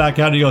wheels back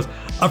out and he goes,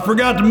 I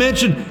forgot to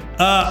mention,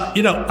 I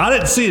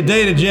didn't see a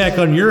data jack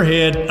on your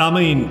head. I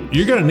mean,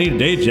 you're going to need a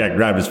data jack to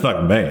drive this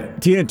fucking van.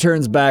 Tina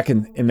turns back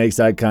and makes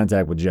eye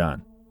contact with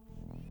John.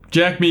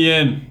 Jack me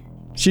in.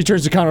 She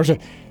turns to Condor and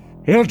says,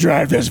 he'll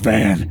drive this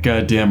van.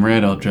 Goddamn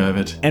right I'll drive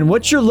it. And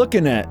what you're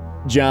looking at,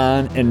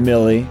 John and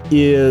Millie,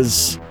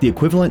 is the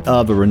equivalent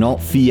of a Renault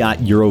Fiat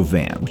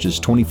Eurovan, which is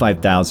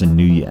 25,000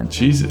 new yen.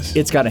 Jesus.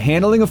 It's got a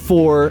handling of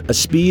 4, a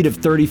speed of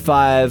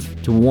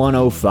 35 to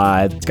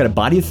 105. It's got a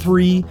body of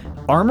 3,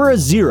 armor of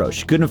 0.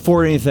 She couldn't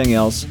afford anything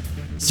else.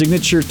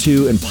 Signature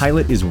 2, and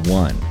pilot is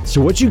 1.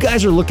 So what you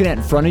guys are looking at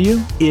in front of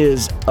you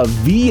is a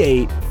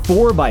V8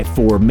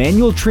 4x4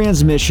 manual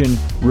transmission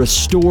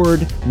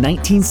restored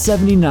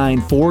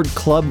 1979 Ford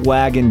Club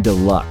Wagon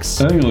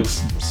Deluxe. I think it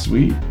looks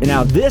sweet. And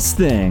now this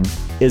thing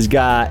has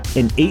got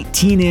an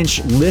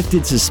 18-inch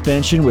lifted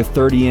suspension with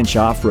 30-inch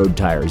off-road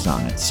tires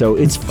on it. So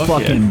it's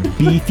fucking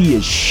beefy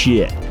as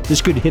shit.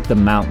 This could hit the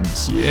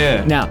mountains.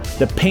 Yeah. Now,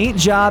 the paint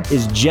job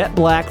is jet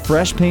black,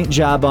 fresh paint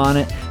job on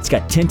it. It's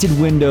got tinted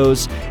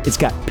windows. It's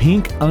got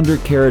pink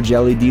undercarriage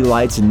LED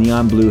lights and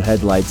neon blue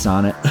headlights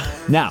on it.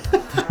 Now,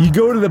 you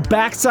go to the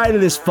backside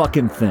of this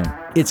fucking thing.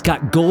 It's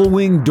got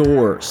gull-wing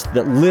doors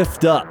that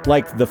lift up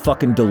like the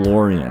fucking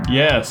DeLorean.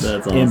 Yes.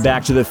 That's awesome. In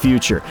Back to the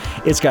Future.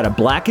 It's got a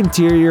black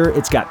interior.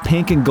 It's got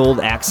pink and gold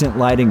accent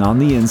lighting on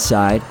the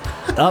inside.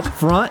 Up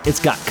front,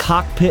 it's got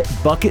cockpit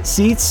bucket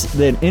seats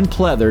that in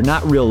pleather,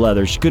 not real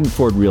leather. She couldn't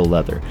afford real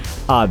leather,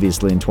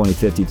 obviously, in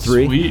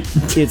 2053.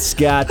 Sweet. It's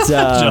got...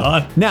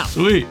 John. Now,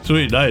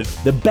 Sweet, nice.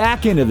 the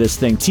back end of this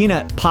thing,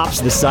 Tina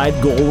pops the side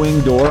gull-wing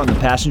door on the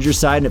passenger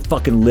side and it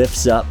fucking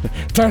lifts up.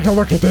 Take a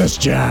look at this,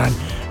 John.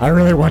 I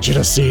really want you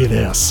to see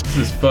this. This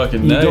is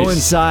fucking You nice. go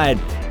inside,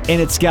 and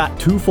it's got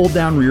 2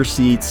 fold-down rear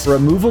seats,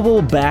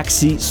 removable back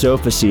seat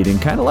sofa seating,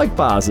 kind of like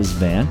Boz's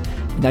van.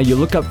 Now you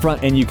look up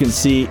front and you can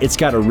see it's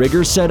got a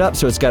rigger set up,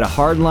 so it's got a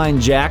hardline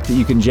jack that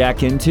you can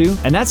jack into.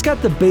 And that's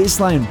got the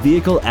baseline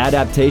vehicle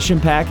adaptation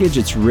package.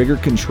 It's rigger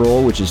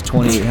control, which is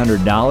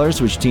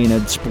 $2,800, which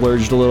Tina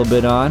splurged a little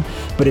bit on.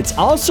 But it's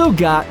also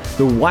got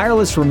the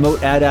wireless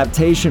remote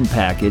adaptation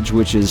package,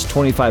 which is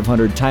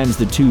 $2,500 times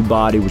the 2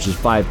 body, which is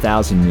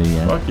 5,000 new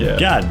yen. Fuck yeah.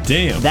 God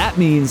damn. That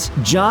means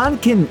John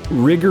can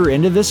rigger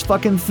into this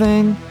fucking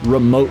thing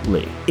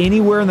remotely.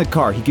 Anywhere in the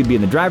car. He could be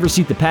in the driver's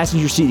seat, the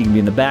passenger seat, he can be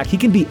in the back. He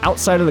can be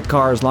outside of the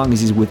car as long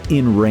as he's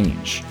within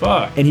range.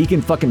 Fuck. And he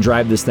can fucking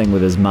drive this thing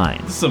with his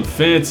mind. Some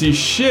fancy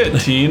shit,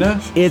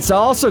 Tina. It's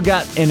also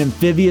got an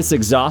amphibious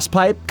exhaust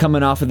pipe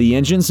coming off of the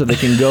engine so they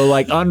can go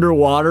like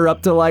underwater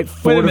up to like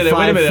 4 to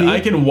 5 feet. I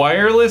can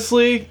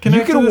wirelessly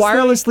connect You to can this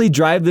wirelessly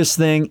drive this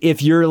thing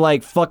if you're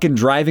like fucking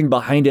driving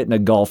behind it in a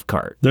golf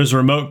cart. There's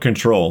remote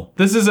control.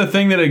 This is a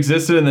thing that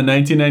existed in the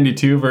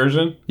 1992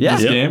 version Yeah. of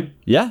this Yep. game?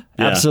 Yeah,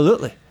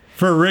 absolutely.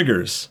 For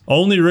riggers.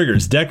 Only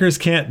riggers. Deckers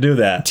can't do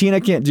that. Tina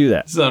can't do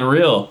that. This is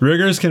unreal.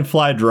 Riggers can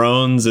fly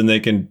drones and they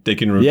can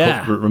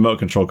Yeah. remote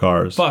control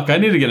cars. Fuck, I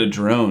need to get a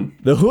drone.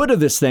 The hood of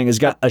this thing has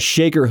got a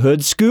shaker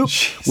hood scoop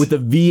Jeez. with a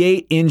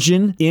V8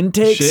 engine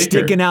intake Shaker.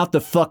 sticking out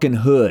the fucking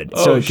hood.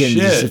 So Oh, it can shit.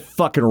 just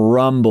fucking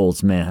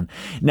rumbles, man.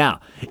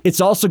 Now,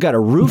 it's also got a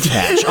roof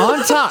hatch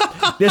on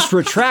top that's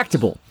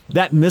retractable.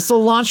 That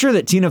missile launcher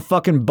that Tina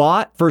fucking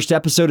bought, first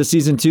episode of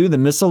season 2, the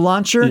missile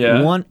launcher,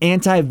 Yeah. one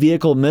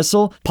anti-vehicle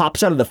missile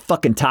pops out of the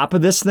fucking top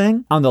of this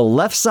thing. On the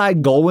left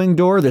side gullwing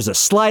door, there's a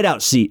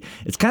slide-out seat.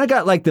 It's kind of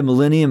got like the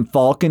Millennium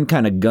Falcon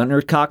kind of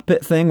gunner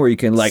cockpit thing where you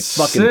can like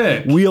fucking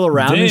Sick. wheel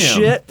around and Damn.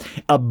 shit.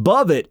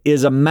 Above it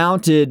is a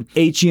mounted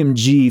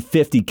HMG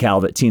 50 cal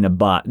that Tina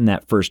bought in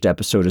that first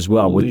episode as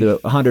well with the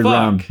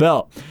 100-round fuck.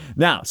 belt.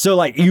 Now, so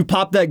like you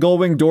pop that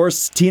gullwing door,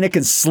 Tina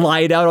can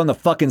slide out on the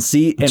fucking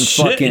seat and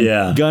Shit, fucking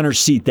yeah. gunner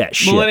seat that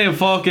shit. Millennium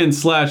Falcon /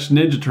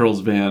 Ninja Turtles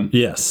van.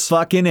 Yes.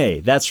 Fucking A,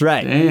 that's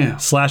right. Damn.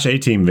 Slash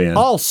A-Team van.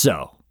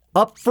 Also,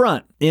 up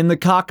front in the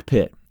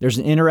cockpit, there's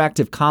an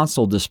interactive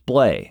console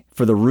display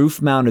for the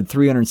roof-mounted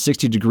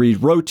 360-degree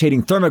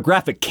rotating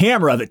thermographic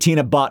camera that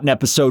Tina bought in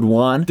episode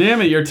 1.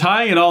 Damn it, you're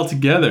tying it all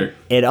together.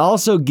 It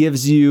also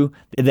gives you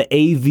the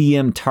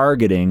AVM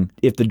targeting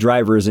if the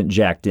driver isn't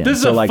jacked in. This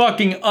is So, a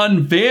fucking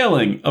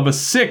unveiling of a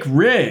sick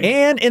rig.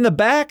 And in the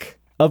back,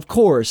 of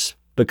course,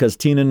 because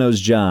Tina knows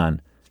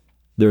John,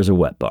 there's a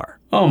wet bar.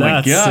 Oh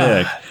my That's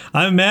god. sick.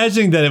 I'm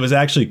imagining that it was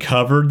actually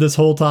covered this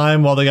whole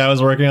time while the guy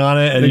was working on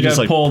it, and They he got just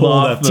like pulled pulled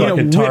off that the- Tina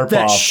fucking whipped tarp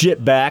that off.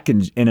 shit back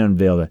and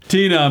unveiled it.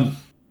 Tina,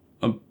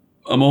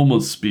 I'm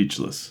almost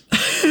speechless.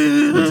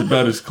 That's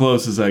about as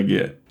close as I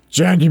get.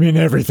 John, you mean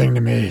everything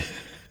to me.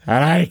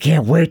 And I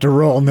can't wait to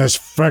roll in this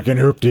fucking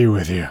hoopty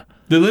with you.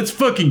 Then let's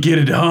fucking get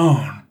it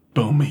on,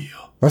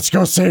 Bomeo. Let's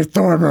go save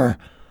Thormer.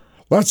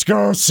 Let's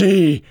go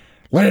see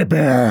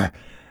Laybear.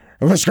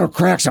 And let's go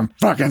crack some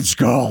fucking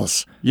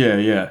skulls.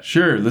 Yeah,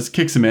 sure. Let's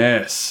kick some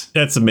ass.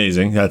 That's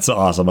amazing. That's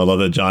awesome. I love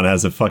that John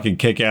has a fucking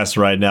kick-ass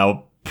right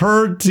now.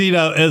 Per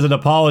Tina as an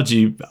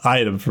apology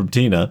item from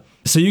Tina.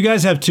 So you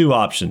guys have two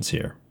options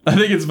here. I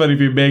think it's funny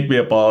if you make me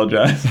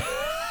apologize.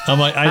 I'm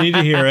like, I need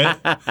to hear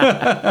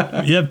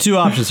it. You have two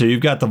options here.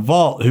 You've got the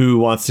Vault who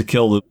wants to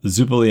kill the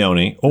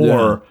Zuppleone,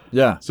 or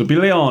Yeah. So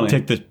Bileone.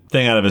 take the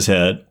thing out of his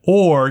head,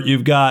 or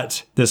you've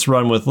got this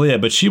run with Leia,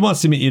 but she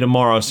wants to meet you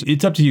tomorrow. So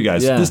it's up to you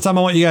guys. Yeah. This time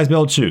I want you guys to be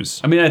able to choose.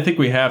 I mean, I think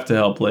we have to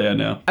help Leia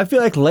now. I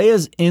feel like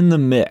Leia's in the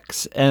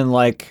mix, and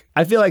like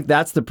I feel like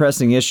that's the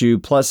pressing issue.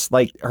 Plus,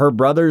 like her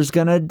brother's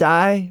gonna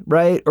die,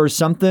 right, or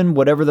something.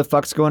 Whatever the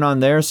fuck's going on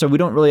there, so we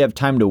don't really have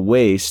time to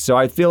waste. So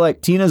I feel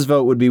like Tina's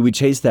vote would be we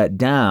chase that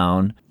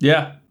down.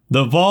 Yeah.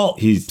 The Vault,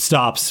 he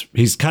stops.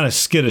 He's kind of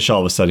skittish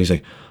all of a sudden. He's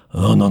like,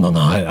 oh, no.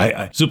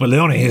 I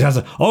Zuppleone, he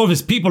has all of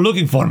his people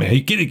looking for me. Are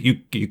you kidding?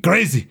 You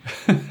crazy.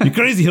 You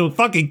crazy. He'll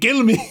fucking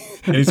kill me.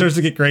 And he starts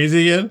to get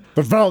crazy again.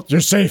 The Vault,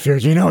 you're safe here.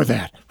 You know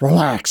that.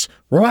 Relax.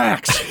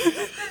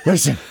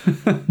 Listen,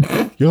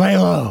 you lay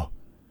low.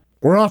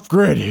 We're off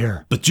grid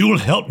here. But you'll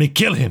help me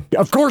kill him.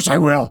 Of course I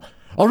will.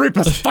 I'll rip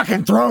his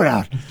fucking throat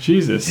out.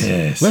 Jesus.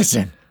 Yes.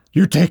 Listen,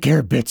 you take care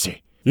of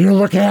Bitsy. You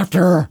look after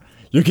her.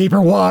 You keep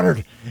her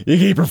watered. You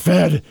keep her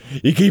fed.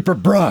 You keep her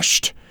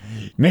brushed.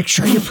 Make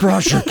sure you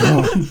brush her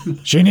coat.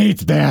 She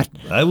needs that.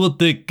 I will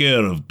take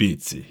care of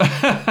Bitsy.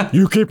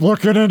 You keep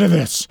looking into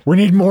this. We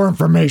need more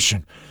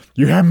information.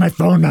 You have my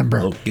phone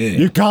number. Okay.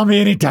 You call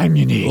me anytime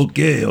you need.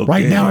 Okay.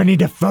 Right now I need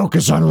to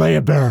focus on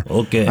Leia Bear.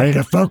 Okay. I need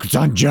to focus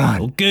on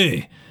John.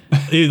 Okay.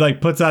 He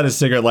like puts out his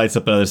cigarette, lights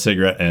up another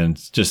cigarette, and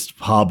just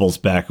hobbles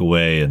back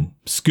away and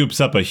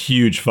scoops up a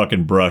huge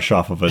fucking brush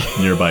off of a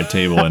nearby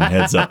table and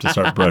heads up to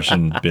start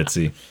brushing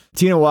Bitsy.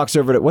 Tina walks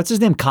over to what's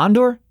his name,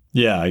 Condor.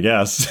 Yeah, I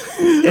guess.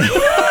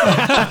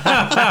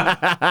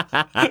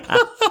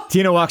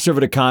 Tina walks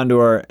over to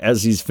Condor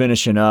as he's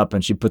finishing up,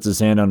 and she puts his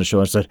hand on his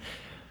shoulder and said,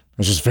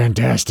 This is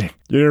fantastic.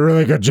 You did a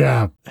really good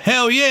job.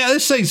 Hell yeah,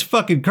 this thing's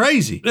fucking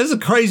crazy. This is the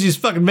craziest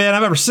fucking van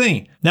I've ever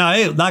seen. Now,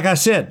 hey, like I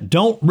said,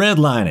 don't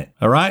redline it,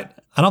 all right?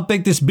 I don't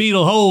think this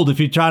beat'll hold if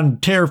you try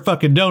and tear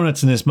fucking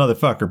donuts in this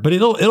motherfucker, but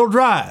it'll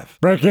drive.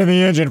 Break in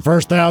the engine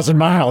first 1,000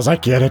 miles. I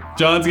get it.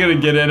 John's gonna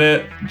get in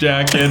it,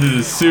 jack in it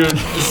as soon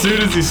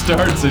as he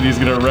starts it, he's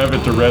gonna rev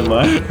it to red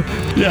line.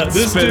 Yeah,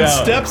 this Spit dude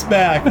out. steps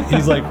back.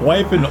 He's like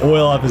wiping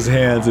oil off his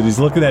hands, and he's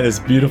looking at his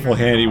beautiful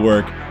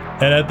handiwork.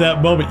 And at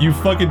that moment, you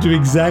fucking do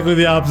exactly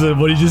the opposite of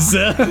what he just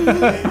said.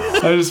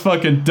 I just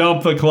fucking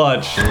dump the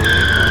clutch.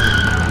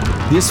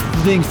 This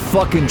thing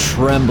fucking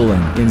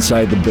trembling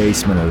inside the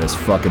basement of this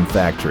fucking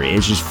factory.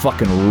 It's just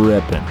fucking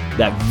ripping.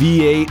 That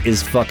V8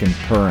 is fucking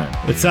purring.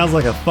 It sounds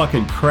like a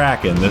fucking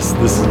kraken. This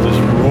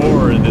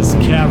roar in this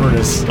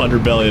cavernous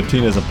underbelly of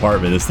Tina's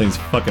apartment. This thing's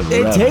fucking It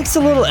revving. takes a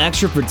little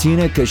extra for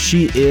Tina because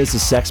she is a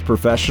sex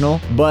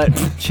professional, but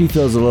she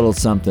feels a little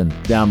something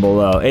down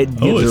below. It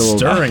gives Oh, her a it's little,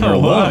 stirring her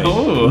loin.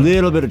 Oh.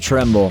 little bit of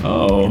tremble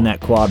in that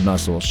quad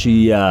muscle.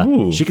 She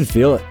can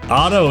feel it.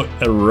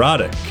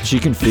 Autoerotic. She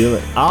can feel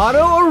it.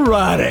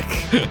 Autoerotic.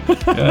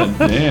 God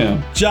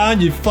damn. John,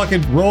 you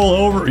fucking roll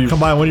over. You come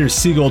by, one of your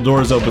seagull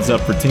doors opens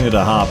up for Tina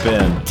to hop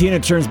in. Tina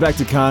turns back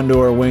to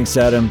Condor, winks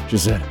at him. She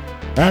said,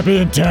 I'll be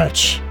in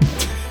touch.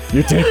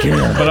 You take care.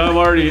 But I'm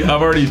already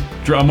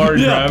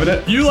driving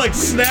it. You like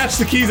snatch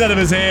the keys out of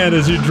his hand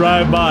as you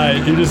drive by.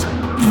 You just.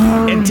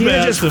 And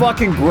Tina just Bastard.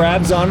 fucking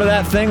grabs onto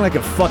that thing like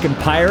a fucking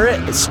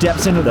pirate,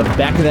 steps into the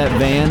back of that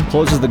van,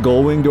 closes the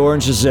gullwing door,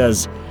 and just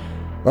says,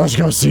 Let's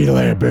go see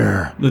Leia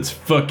Bear. Let's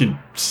fucking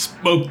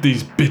smoke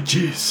these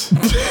bitches.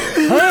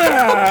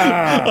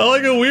 Yeah. I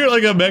like a weird,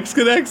 like a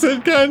Mexican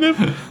accent, kind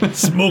of.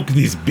 Smoke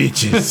these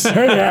bitches.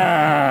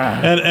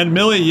 Yeah. And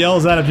Millie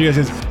yells out after you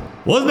guys, says,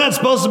 wasn't that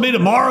supposed to be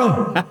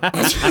tomorrow?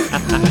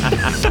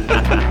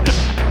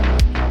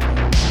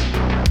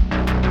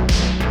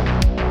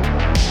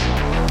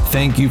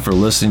 Thank you for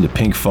listening to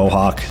Pink Faux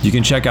Hawk. You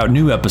can check out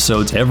new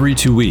episodes every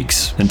 2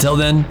 weeks. Until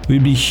then,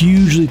 we'd be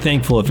hugely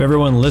thankful if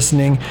everyone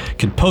listening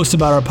could post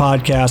about our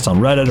podcast on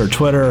Reddit or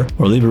Twitter,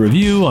 or leave a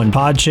review on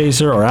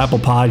Podchaser or Apple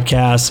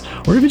Podcasts,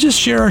 or even just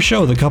share our show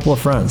with a couple of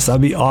friends.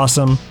 That'd be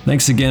awesome.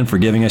 Thanks again for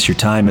giving us your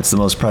time. It's the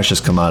most precious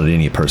commodity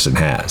any person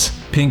has.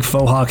 Pink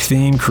Faux Hawk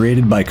theme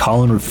created by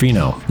Colin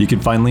Rufino. You can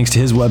find links to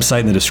his website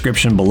in the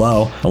description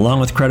below,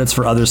 along with credits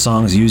for other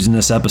songs used in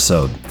this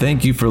episode.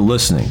 Thank you for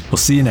listening. We'll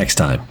see you next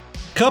time.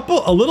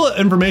 A little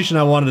information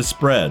I wanted to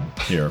spread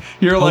here.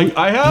 You're like,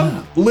 I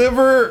have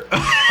liver.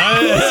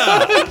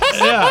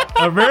 Yeah,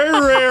 a very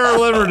rare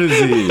liver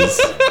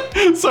disease.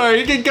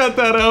 Sorry, you can cut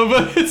that out,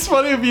 but it's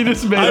funny if you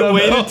just made I up.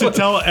 waited to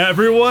tell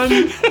everyone.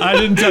 I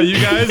didn't tell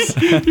you guys.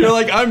 You're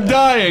like, I'm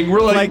dying.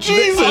 We're like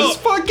Jesus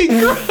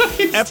fucking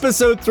Christ.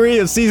 Episode 3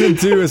 of season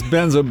 2 is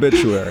Ben's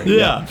obituary.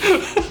 Yeah.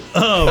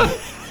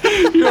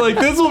 You're like,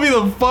 this will be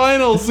the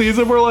final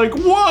season. We're like,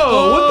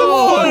 whoa, what the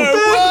fuck?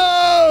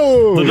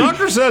 Whoa! The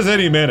doctor says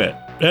any minute.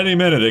 Any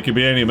minute. It could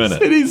be any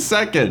minute. Any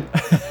second.